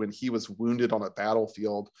life when he was wounded on a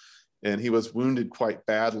battlefield, and he was wounded quite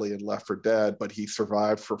badly and left for dead, but he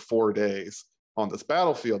survived for 4 days on this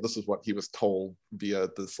battlefield. This is what he was told via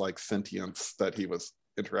this like sentience that he was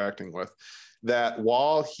interacting with, that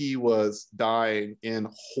while he was dying in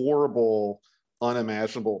horrible,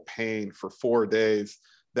 unimaginable pain for 4 days,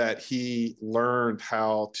 that he learned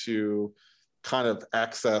how to kind of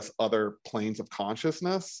access other planes of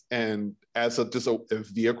consciousness, and as just a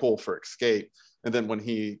vehicle for escape. And then when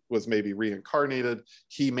he was maybe reincarnated,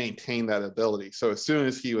 he maintained that ability. So as soon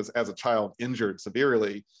as he was, as a child, injured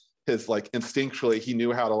severely, his like instinctually, he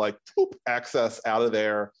knew how to like access out of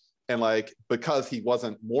there. And like, because he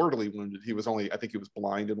wasn't mortally wounded, he was only, I think he was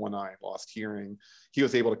blind in one eye, lost hearing. He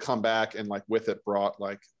was able to come back, and like with it brought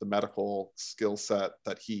like the medical skill set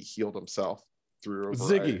that he healed himself through.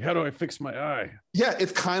 Ziggy, how do I fix my eye? Yeah,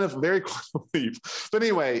 it's kind of very Quantum Leap. But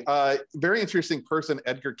anyway, very interesting person,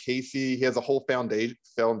 Edgar Cayce. He has a whole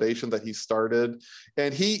foundation that he started,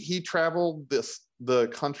 and he traveled the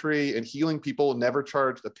country and healing people, never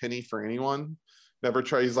charged a penny for anyone. Never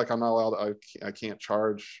tried. He's like, I'm not allowed. I can't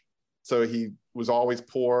charge. So he was always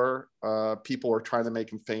poor. People were trying to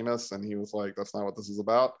make him famous, and he was like, that's not what this is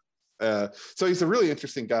about. So he's a really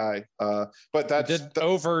interesting guy. But that did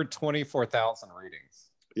over 24,000 readings.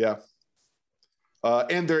 Yeah.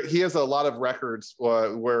 And he has a lot of records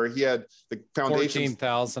where he had the foundation.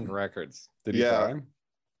 14,000 records. Did he die?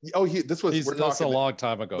 Oh, this was a long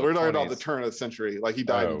time ago. We're talking about the turn of the century. Like, he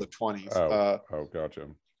died in the 20s. Gotcha.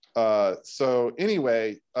 So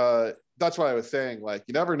anyway, that's what I was saying. Like,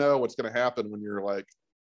 you never know what's going to happen when you're like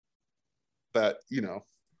that, you know.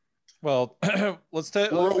 Well,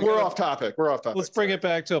 we're off topic. We're off topic. Let's bring it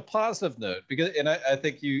back to a positive note, because, and I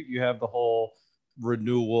think you have the whole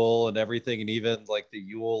renewal and everything, and even like the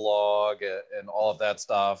Yule log and all of that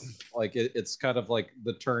stuff. Like, it's kind of like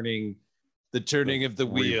the turning of the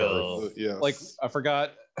wheel. Yes. Like, I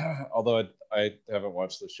forgot, although I haven't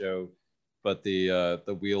watched the show, but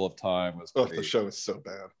the Wheel of Time was pretty, the show is so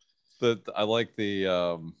bad. I like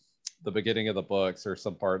the beginning of the books, or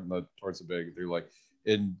some part towards the beginning, they're like,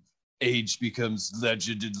 in age becomes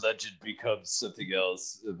legend and legend becomes something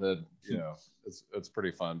else, and then, you know, it's pretty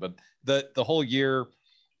fun. But the whole year,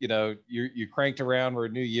 you know, you cranked around, we're a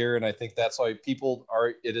new year, and I think that's why people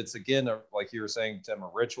are, it's again, like you were saying, Tim, a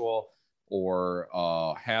ritual or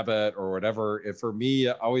habit or whatever. If for me,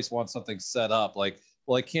 I always want something set up, like,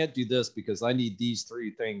 well, I can't do this because I need these 3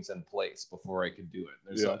 things in place before I can do it.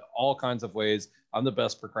 There's all kinds of ways. I'm the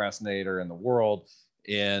best procrastinator in the world.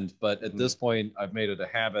 But at this point, I've made it a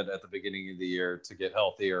habit at the beginning of the year to get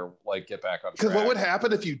healthy, or like get back on track. Because what would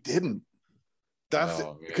happen if you didn't?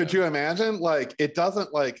 Could you imagine? Like, it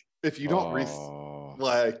doesn't, like, if you don't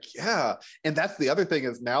and that's the other thing,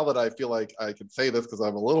 is now that I feel like I can say this because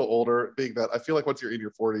I'm a little older, being that I feel like once you're in your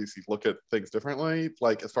 40s, you look at things differently,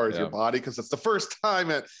 like as far as your body, because it's the first time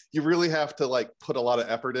that you really have to like put a lot of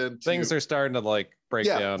effort in. Things are starting to like break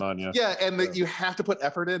down on you. Yeah, and that you have to put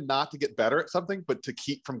effort in, not to get better at something, but to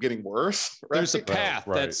keep from getting worse. Right? There's a path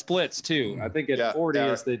that splits too. I think at 40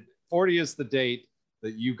 is the date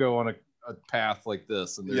that you go on a path like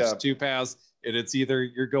this, and there's 2 paths, and it's either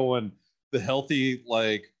you're going the healthy,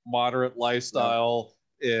 like moderate lifestyle,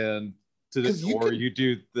 or you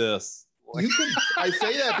do this. Like, I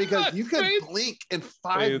say that because you can blink and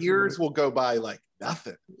 5 years will go by like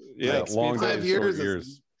nothing. Yeah, like, long 5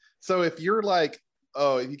 years. So if you're like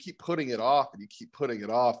you keep putting it off and you keep putting it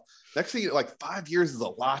off. Next thing, like 5 years is a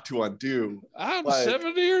lot to undo. I'm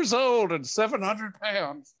 70 years old and 700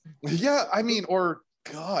 pounds. Yeah, I mean, or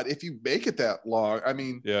God, if you make it that long, I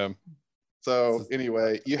mean, yeah. So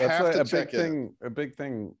anyway, you have to check it. A big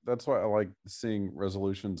thing. That's why I like seeing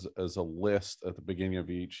resolutions as a list at the beginning of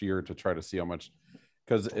each year to try to see how much,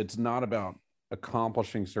 because it's not about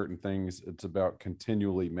accomplishing certain things. It's about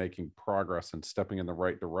continually making progress and stepping in the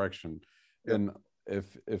right direction. Yep. And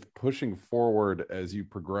if pushing forward as you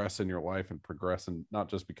progress in your life and progress in not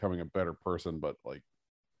just becoming a better person, but like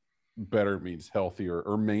better means healthier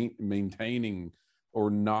or maintaining or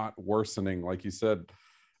not worsening, like you said.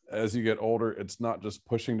 As you get older, it's not just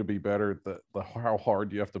pushing to be better. The how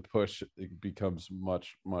hard you have to push, it becomes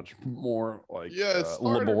much more like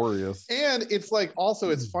laborious. And it's like also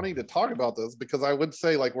it's funny to talk about this because I would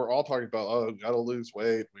say like we're all talking about, oh, gotta lose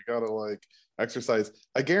weight, we gotta like exercise.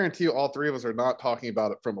 I guarantee you all three of us are not talking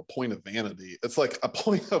about it from a point of vanity. It's like a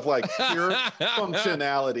point of like pure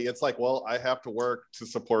functionality. It's like, well, I have to work to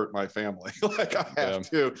support my family. Like I have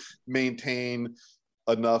to maintain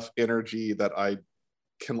enough energy that I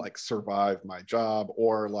can like survive my job,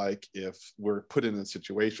 or like if we're put in a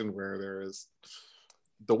situation where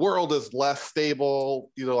the world is less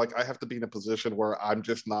stable, you know, like I have to be in a position where I'm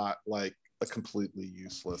just not like a completely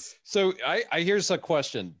useless. So I here's a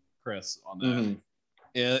question, Chris, on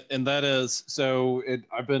that. And that is, so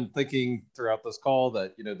I've been thinking throughout this call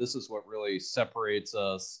that, you know, this is what really separates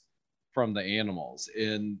us from the animals,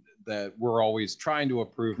 in that we're always trying to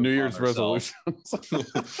improve New Year's resolutions.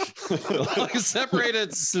 Like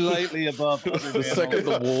separated slightly above the second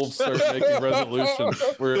the wolves start making resolutions,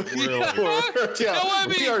 we're like,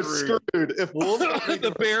 we are screwed. If wolves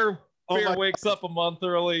the bear wakes up a month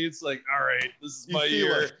early, it's like, all right, this is my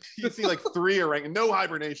year. You see like 3 are ranking, no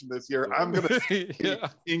hibernation this year. I'm gonna speak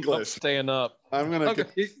English. I'm staying up. I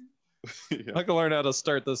can learn how to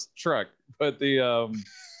start this truck, but the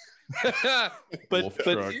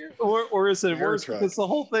or is it worse? Because the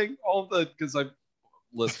whole thing, because I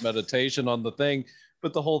list meditation on the thing,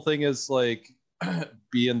 but the whole thing is like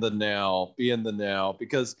be in the now,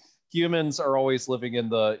 because humans are always living in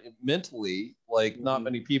the mentally, like not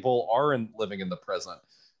many people are living in the present.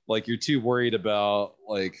 Like you're too worried about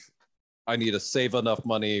like, I need to save enough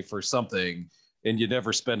money for something, and you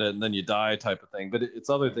never spend it and then you die type of thing. But it's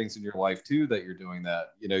other things in your life too that you're doing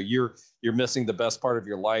that, you know, you're missing the best part of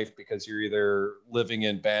your life because you're either living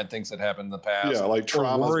in bad things that happened in the past. Yeah, like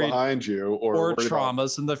traumas behind you or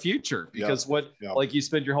traumas in the future. Because like you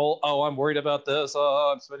spend your whole, I'm worried about this.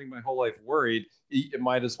 I'm spending my whole life worried. It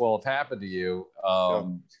might as well have happened to you.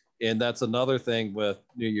 And that's another thing with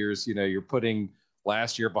New Year's, you know, you're putting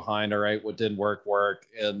last year behind, all right, what didn't work.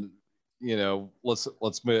 And, you know, let's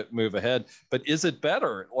move ahead. But is it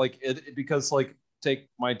better? Like because like take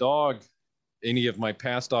my dog, any of my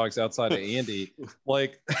past dogs outside of Andy,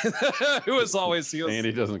 like who is always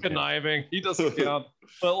Andy doesn't conniving. He doesn't count.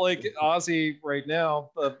 But like Ozzy right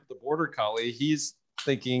now, the border collie, he's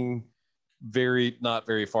thinking not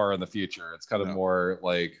very far in the future. It's kind of more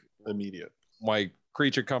like immediate. My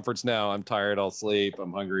creature comforts now. I'm tired. I'll sleep.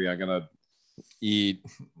 I'm hungry. I'm gonna eat.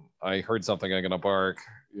 I heard something. I'm gonna bark.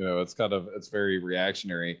 You know, it's very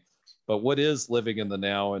reactionary. But what is living in the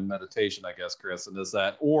now and meditation, I guess, Chris? And is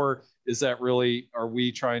that really, are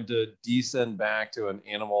we trying to descend back to an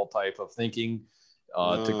animal type of thinking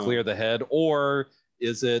to clear the head? Or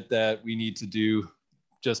is it that we need to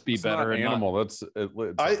just be better? An animal. It's a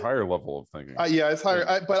higher level of thinking. It's higher.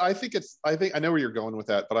 But I think I know where you're going with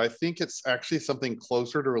that, but I think it's actually something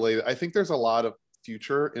closer to related. I think there's a lot of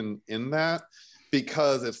future in that.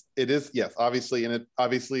 Because it is, yes, obviously, and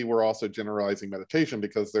obviously we're also generalizing meditation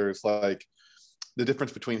because there's like the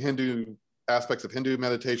difference between aspects of Hindu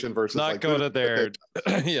meditation versus not like go to there.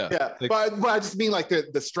 Yeah. But I just mean like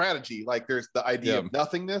the strategy, like there's the idea of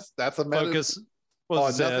nothingness. That's a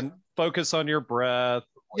focus on your breath.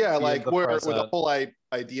 Yeah, like where the whole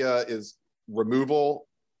idea is removal,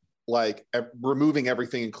 like removing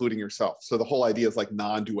everything, including yourself. So the whole idea is like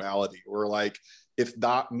non-duality, or like it's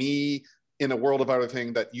not me in a world of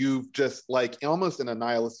everything, that you've just like almost in a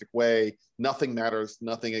nihilistic way, nothing matters,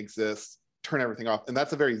 nothing exists, turn everything off. And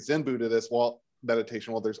that's a very Zen Buddhist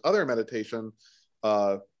meditation. Well, there's other meditation,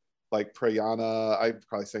 like prayana, I'm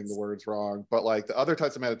probably saying the words wrong, but like the other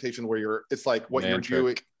types of meditation where it's like what you're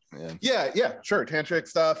doing. Yeah, sure. Tantric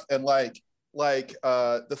stuff. And like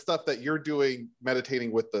the stuff that you're doing,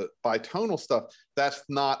 meditating with the bitonal stuff, that's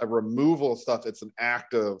not a removal stuff. It's an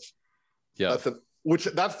active,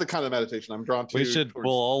 that's the kind of meditation I'm drawn to.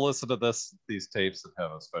 We'll all listen to these tapes and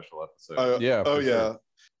have a special episode.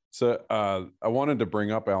 So I wanted to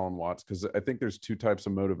bring up Alan Watts because I think there's two types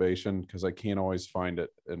of motivation, because I can't always find it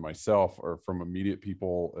in myself or from immediate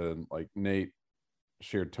people. And like Nate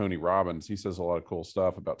shared Tony Robbins. He says a lot of cool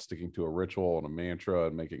stuff about sticking to a ritual and a mantra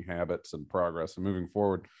and making habits and progress and moving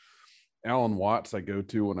forward. Alan Watts I go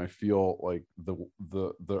to when I feel like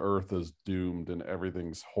the earth is doomed and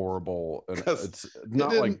everything's horrible. And it's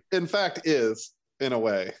not in fact is, in a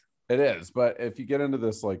way. It is, but if you get into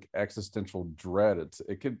this like existential dread,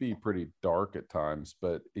 it could be pretty dark at times,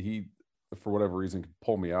 but he, for whatever reason, could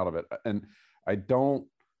pull me out of it. And I don't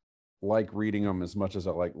like reading him as much as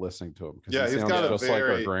I like listening to him, because he sounds just like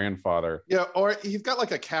our grandfather. Yeah, or he's got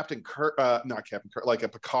like a Captain Kirk, not Captain Kirk, like a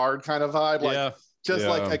Picard kind of vibe. Like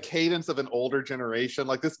like a cadence of an older generation.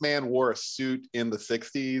 Like this man wore a suit in the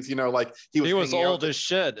 60s, you know, like he was old as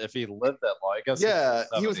shit if he lived that long. I guess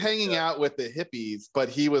he was hanging out with the hippies, but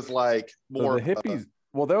he was like more the hippies.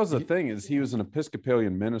 Well, that was the thing, is he was an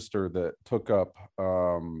Episcopalian minister that took up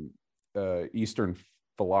Eastern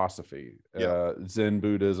philosophy, Zen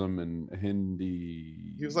Buddhism and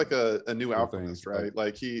Hindi. He was like a new alchemist, right?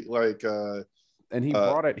 And he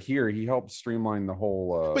brought it here. He helped streamline the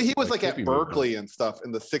whole. But he was like at Berkeley and stuff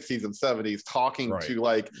in the 60s and 70s, talking to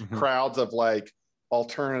like crowds of like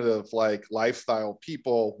alternative like lifestyle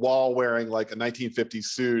people while wearing like a 1950s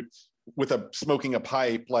suit with smoking a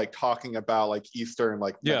pipe, like talking about like Eastern,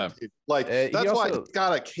 like that's why it's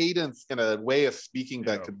got a cadence and a way of speaking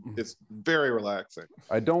that is very relaxing.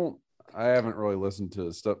 I haven't really listened to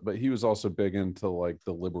his stuff, but he was also big into like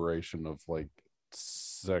the liberation of like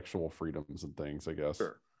sexual freedoms and things, I guess.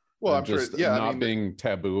 Sure. Well, I'm just not being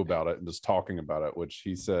taboo about it and just talking about it, which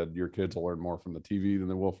he said your kids will learn more from the TV than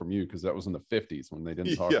they will from you, because that was in the 50s when they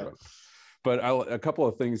didn't talk about it. But a couple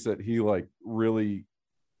of things that he like really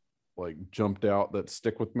like jumped out that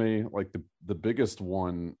stick with me, like the biggest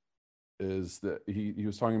one is that he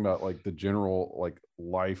was talking about like the general like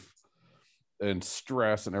life and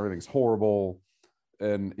stress and everything's horrible,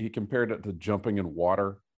 and he compared it to jumping in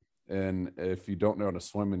water. And if you don't know how to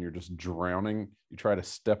swim and you're just drowning, you try to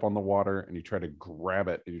step on the water and you try to grab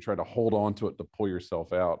it and you try to hold on to it to pull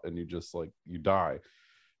yourself out, and you just like you die.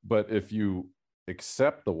 But if you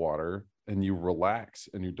accept the water and you relax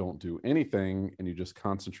and you don't do anything and you just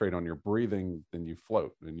concentrate on your breathing, then you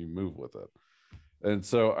float and you move with it. And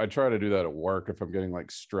so I try to do that at work if I'm getting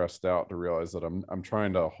like stressed out, to realize that I'm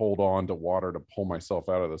trying to hold on to water to pull myself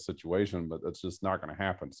out of the situation, but that's just not going to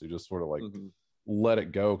happen. So you just sort of like let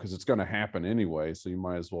it go, because it's going to happen anyway. So you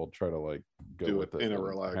might as well try to like go with it in a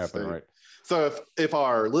relaxed state. Right. So if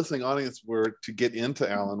our listening audience were to get into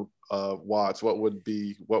Alan Watts, what would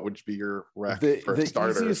be your rec for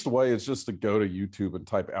starters? The easiest way is just to go to YouTube and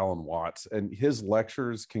type Alan Watts, and his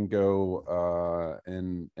lectures can go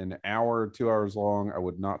in an hour, 2 hours long. I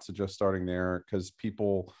would not suggest starting there, because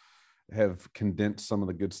people have condensed some of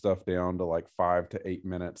the good stuff down to like 5 to 8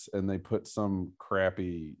 minutes, and they put some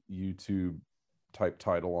crappy YouTube type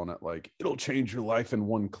title on it, like it'll change your life in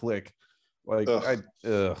one click. Like clickbait,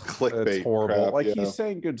 it's horrible. crap, he's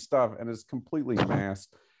saying good stuff and it's completely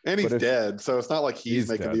masked. And he's dead, so it's not like he's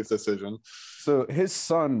making dead. These decisions. So his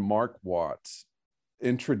son Mark Watts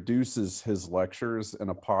introduces his lectures in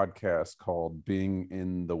a podcast called Being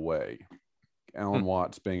in the Way. Alan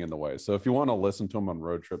Watts Being in the Way. So if you want to listen to him on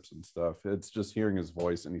road trips and stuff, it's just hearing his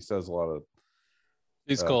voice, and he says a lot of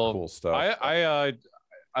cool stuff.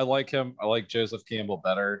 I like him. I like Joseph Campbell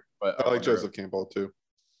better, but I like Joseph Campball too.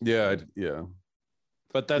 Yeah.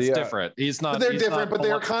 But that's different. He's not. But they're different, but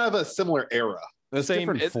they're kind of a similar era. There's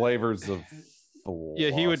different flavors of.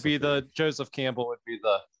 Yeah, he would be Joseph Campbell would be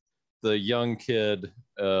the young kid,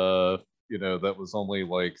 that was only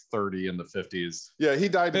like 30 in the 50s. Yeah, he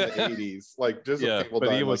died in the 80s. Like Joseph Campbell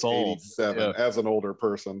died he was like old. 87 as an older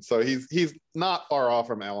person. So he's not far off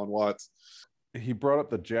from Alan Watts. He brought up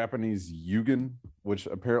the Japanese Yugen, which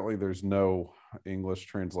apparently there's no English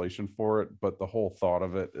translation for it, but the whole thought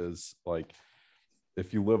of it is like,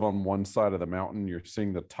 if you live on one side of the mountain, you're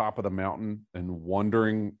seeing the top of the mountain and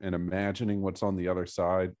wondering and imagining what's on the other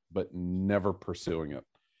side, but never pursuing it.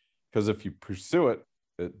 Because if you pursue it,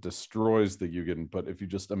 it destroys the Yugen. But if you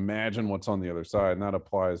just imagine what's on the other side, and that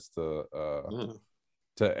applies to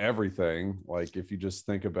everything. Like if you just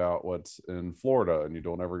think about what's in Florida and you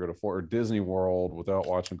don't ever go to Florida or Disney World without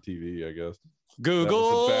watching TV, I guess.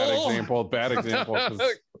 Google. That was a bad example because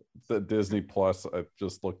the Disney Plus, I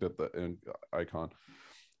just looked at the icon,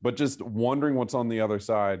 but just wondering what's on the other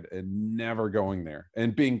side and never going there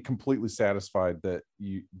and being completely satisfied that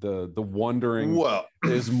the wondering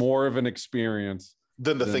is more of an experience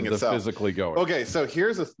than the thing itself. Physically going. Okay, so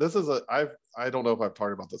I don't know if I've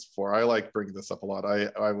talked about this before. I like bringing this up a lot. I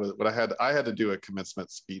had to do a commencement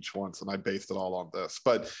speech once, and I based it all on this.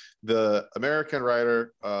 But the American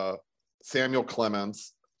writer Samuel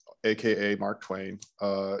Clemens, aka Mark Twain,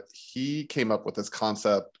 he came up with this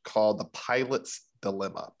concept called the pilot's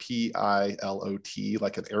dilemma, Pilot,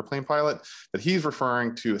 like an airplane pilot, but he's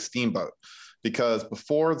referring to a steamboat, because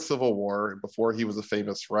before the Civil War and before he was a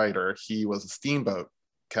famous writer, he was a steamboat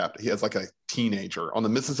captain. He was like a teenager on the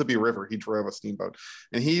Mississippi River. He drove a steamboat,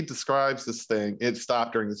 and he describes this thing. It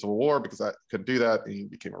stopped during the Civil War because I couldn't do that, and he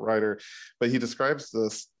became a writer. But he describes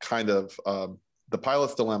this kind of the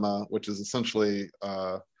pilot's dilemma, which is essentially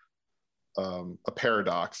a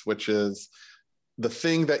paradox, which is the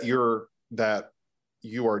thing that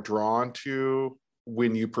you are drawn to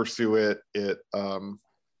when you pursue it.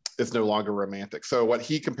 It's no longer romantic. So what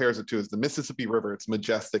he compares it to is the Mississippi River. It's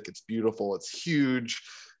majestic, it's beautiful, it's huge,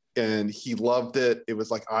 and he loved it. It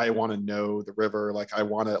was like, I want to know the river. Like,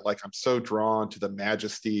 I'm so drawn to the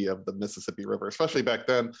majesty of the Mississippi River, especially back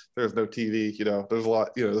then. There's no TV, there's a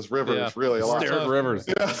lot, there's rivers, really a lot. Stared rivers.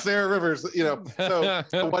 Stared rivers,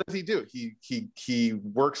 So what does he do? He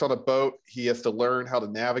works on a boat. He has to learn how to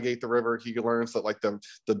navigate the river. He learns that like the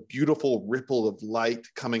beautiful ripple of light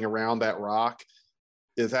coming around that rock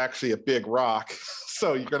is actually a big rock,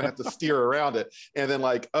 so you're going to have to steer around it. And then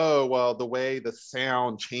like, oh well, the way the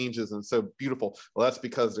sound changes and so beautiful, well that's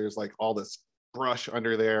because there's like all this brush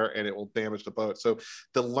under there and it will damage the boat. So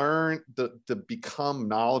to become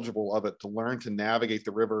knowledgeable of it, to learn to navigate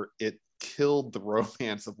the river, it killed the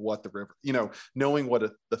romance of what the river, knowing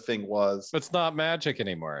what the thing was. It's not magic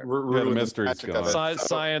anymore. The mystery's gone.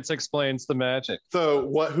 Science explains the magic. So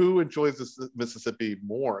who enjoys this Mississippi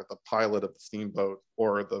more, the pilot of the steamboat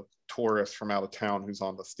or the tourist from out of town who's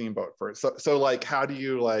on the steamboat for it? So like, how do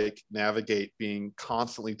you like navigate being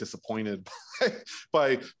constantly disappointed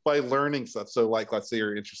by learning stuff? So like, let's say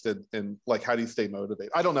you're interested in like, how do you stay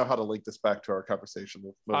motivated? I don't know how to link this back to our conversation.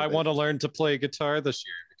 I want to learn to play guitar this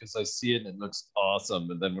year because I see it and it looks awesome.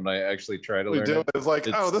 And then when I actually try to learn it, it's like,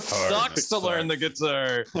 this sucks to learn the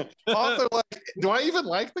guitar. Also, like, do I even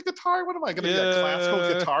like the guitar? What am I going to be, a classical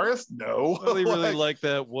guitarist? No. I really like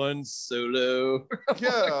that one solo.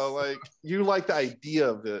 Yeah, like you like the idea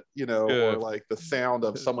of it, or like the sound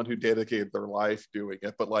of someone who dedicated their life doing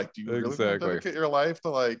it. But like, do you really want to dedicate your life to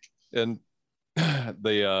like? And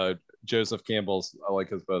the Joseph Campbell's, I like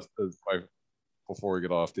his best. Before we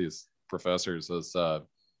get off these professors, is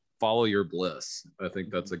follow your bliss. I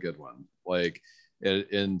think that's a good one. Like,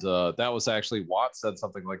 and that was actually Watts said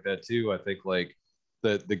something like that too. I think like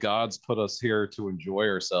the gods put us here to enjoy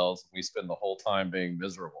ourselves. We spend the whole time being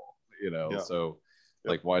miserable, So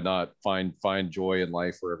like, why not find joy in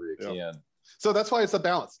life wherever you can? So that's why it's a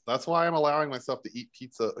balance. That's why I'm allowing myself to eat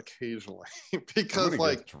pizza occasionally because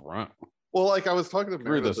like drunk. Well, like I was talking to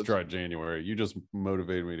through this dry January, you just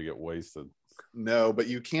motivated me to get wasted. No, but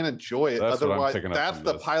you can't enjoy it. Otherwise, that's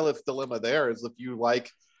the pilot's dilemma. There is, if you like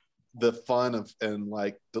the fun of and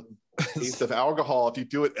like the taste of alcohol, if you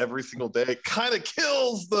do it every single day, it kind of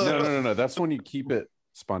kills the. No. That's when you keep it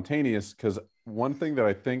spontaneous. Because one thing that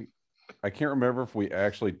I can't remember if we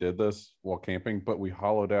actually did this while camping, but we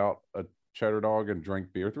hollowed out a cheddar dog and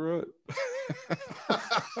drank beer through it.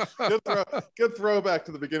 Good throwback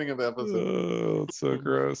to the beginning of the episode. Oh, it's so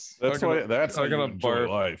gross. That's why. That's how you enjoy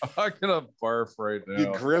life. I'm gonna barf right now.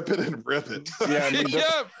 You grip it and rip it. Yeah, I mean,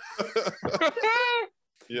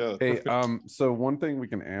 yeah. Hey, so one thing we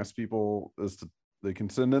can ask people is they can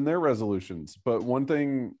send in their resolutions, but one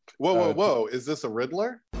thing. Whoa! Is this a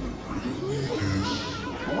Riddler?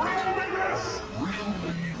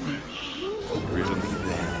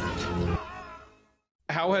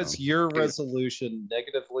 How has your resolution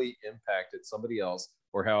negatively impacted somebody else,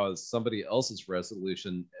 or how has somebody else's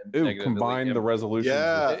resolution combine the resolutions?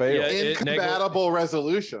 Yeah, fail. Incompatible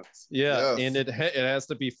resolutions. Yeah, yes. And it has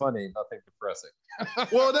to be funny, nothing depressing.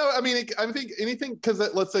 Well, no, I mean, I think anything, because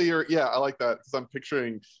let's say I like that, because I'm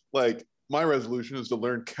picturing like my resolution is to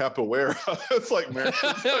learn capoeira. It's like, man,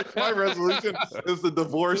 my resolution is to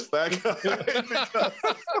divorce that guy.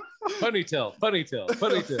 Ponytail.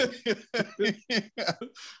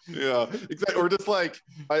 Yeah, exactly. Or just like,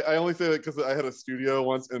 I only say that because I had a studio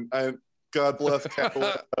once, and God bless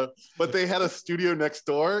capoeira, but they had a studio next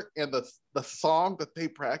door, and the song that they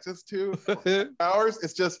practiced to for hours,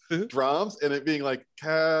 it's just drums, and it being like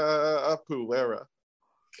capoeira.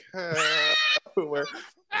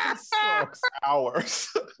 Hours.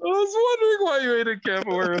 I was wondering why you hated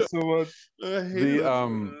capoeira so much.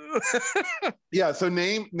 Yeah, so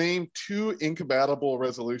name 2 incompatible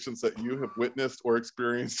resolutions that you have witnessed or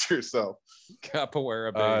experienced yourself.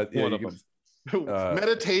 Capoeira being one of them.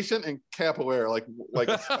 Meditation and capoeira, like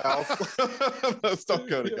a spouse. Those don't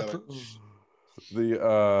go together.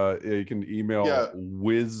 You can email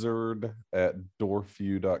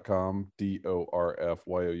wizard@dorfyu.com,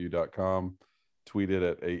 dorfyu.com. Tweet it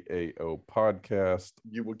at AAO podcast.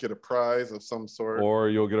 You will get a prize of some sort, or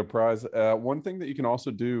you'll get a prize. One thing that you can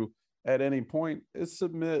also do at any point is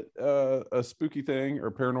submit a spooky thing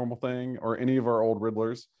or paranormal thing or any of our old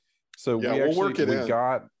Riddlers. So we got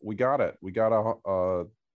it. We got a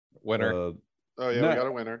winner. Oh yeah, we got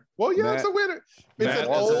a winner. Well, yeah, it's a winner. It's an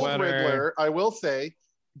old Riddler. I will say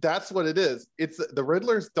that's what it is. It's the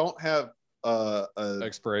Riddlers don't have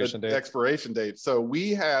expiration date. So we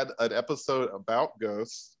had an episode about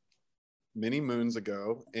ghosts many moons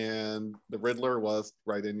ago, and the Riddler was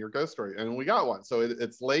right in your ghost story, and we got one. So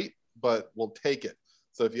it's late, but we'll take it.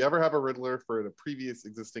 So if you ever have a Riddler for a previous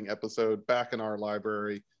existing episode back in our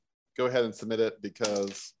library, go ahead and submit it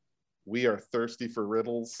because we are thirsty for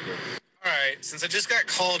riddles. All right, since I just got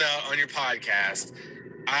called out on your podcast,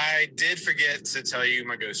 I did forget to tell you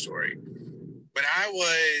my ghost story. When I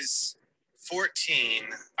was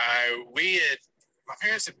 14, my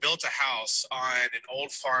parents had built a house on an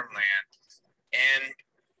old farmland, and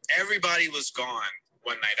everybody was gone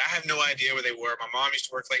one night. I have no idea where they were. My mom used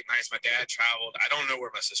to work late nights. My dad traveled. I don't know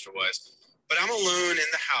where my sister was, but I'm alone in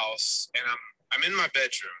the house, and I'm in my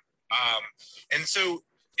bedroom. And so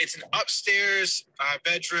it's an upstairs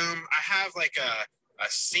bedroom. I have like a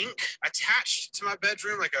sink attached to my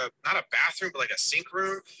bedroom, like not a bathroom, but like a sink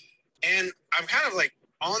room. And I'm kind of like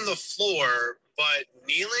on the floor, but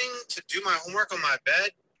kneeling to do my homework on my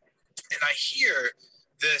bed. And I hear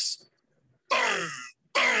this boom,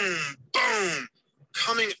 boom, boom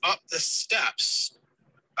coming up the steps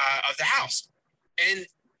of the house. And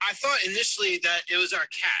I thought initially that it was our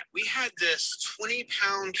cat. We had this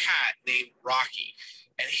 20-pound cat named Rocky,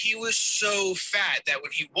 and he was so fat that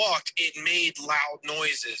when he walked, it made loud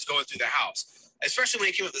noises going through the house, especially when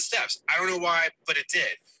he came up the steps. I don't know why, but it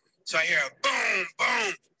did. So I hear a boom,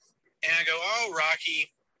 boom, and I go, "Oh,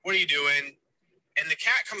 Rocky, what are you doing?" And the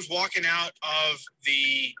cat comes walking out of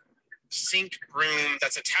the sink room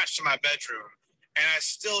that's attached to my bedroom, and I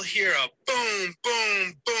still hear a boom,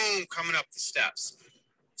 boom, boom coming up the steps.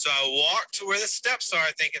 So I walk to where the steps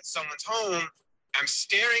are, thinking someone's home. I'm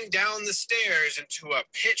staring down the stairs into a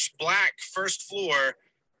pitch black first floor,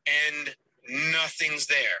 and nothing's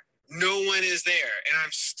there. No one is there. And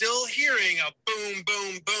I'm still hearing a boom,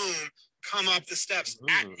 boom, boom come up the steps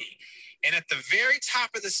at me. And at the very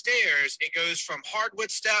top of the stairs, it goes from hardwood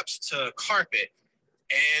steps to carpet,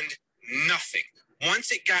 and nothing. Once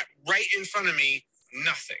it got right in front of me,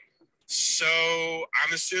 nothing. So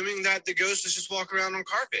I'm assuming that the ghost is just walking around on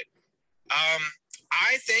carpet.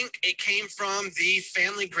 I think it came from the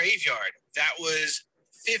family graveyard that was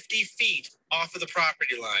 50 feet off of the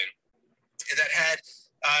property line, that had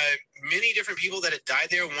many different people that had died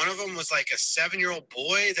there. One of them was like a 7-year-old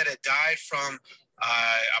boy that had died from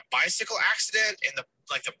a bicycle accident, and the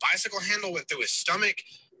bicycle handle went through his stomach.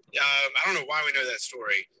 I don't know why we know that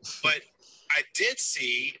story, but I did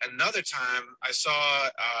see another time I saw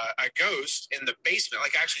a ghost in the basement.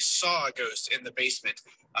 Like I actually saw a ghost in the basement.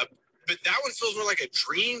 But that one feels more like a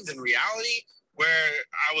dream than reality, where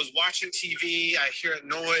I was watching TV, I hear a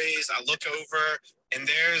noise, I look over, and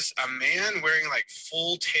there's a man wearing like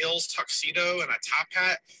full tails tuxedo and a top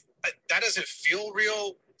hat. That doesn't feel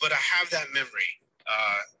real, but I have that memory.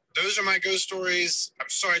 Those are my ghost stories. I'm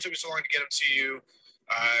sorry it took me so long to get them to you.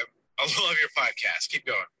 I love your podcast. Keep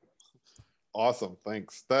going. Awesome,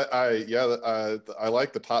 thanks. I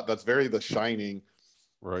like the top. That's very The Shining.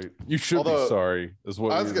 Right. You should be sorry, is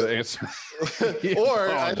what the answer.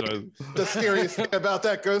 The scariest thing about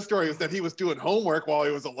that ghost story is that he was doing homework while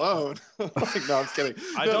he was alone. No, I'm just kidding.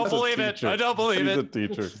 I don't believe it. I don't believe it. He's a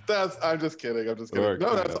teacher. I'm just kidding. No,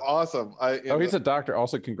 that's awesome. He's a doctor.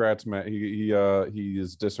 Also, congrats, Matt. He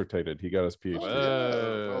is dissertated. He got his PhD.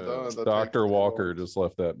 Well done. Dr. Walker just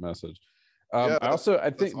left that message.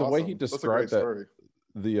 I think the way he described that,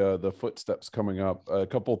 the footsteps coming up, a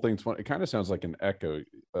couple of things. It kind of sounds like an echo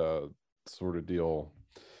sort of deal,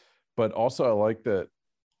 but also I like that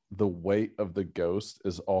the weight of the ghost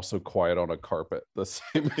is also quiet on a carpet, the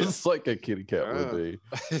same as like a kitty cat would be.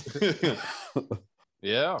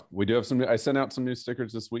 Yeah, we do have I sent out some new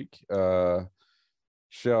stickers this week.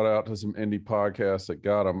 Shout out to some indie podcasts that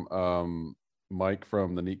got them. Mike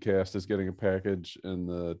from the Neatcast is getting a package in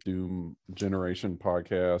the Doom Generation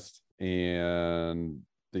podcast, and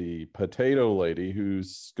the Potato Lady,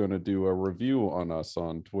 who's going to do a review on us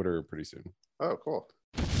on Twitter pretty soon. Oh, cool.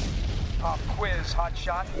 Pop quiz,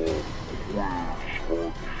 hotshot.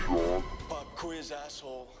 Pop quiz,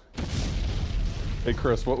 asshole. Hey,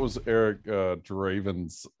 Chris, what was Eric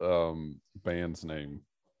Draven's band's name?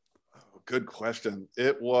 Oh, good question.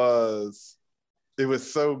 It was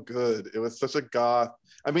so good. It was such a goth.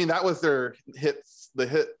 I mean, that was their hits. The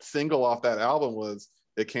hit single off that album was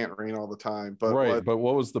 "It Can't Rain All the Time." But but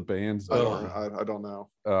what was the band's name? I don't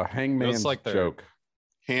know. Hangman's Joke.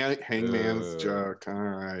 Hangman's Joke. All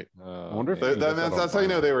right. I wonder if that's how you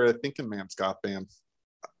know they were a thinking man's goth band.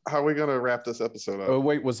 How are we going to wrap this episode up? Oh,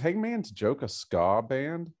 wait, was Hangman's Joke a ska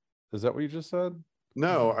band? Is that what you just said?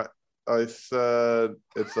 No, I said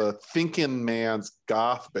it's a thinking man's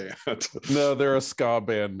goth band. No, they're a ska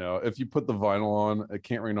band now. If you put the vinyl on, It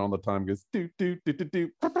Can't Rain All the Time goes do do do do do.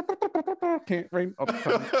 Can't rain all the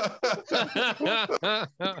time.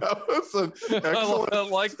 That was an excellent. I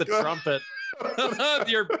like the trumpet.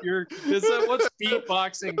 Your is that what's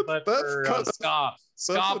beatboxing but for ska?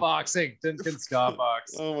 Ska boxing. Didn't ska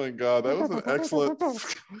box. Oh my god, that was an excellent.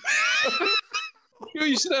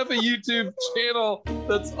 You should have a YouTube channel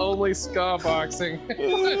that's only ska boxing.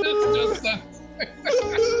 It's just that.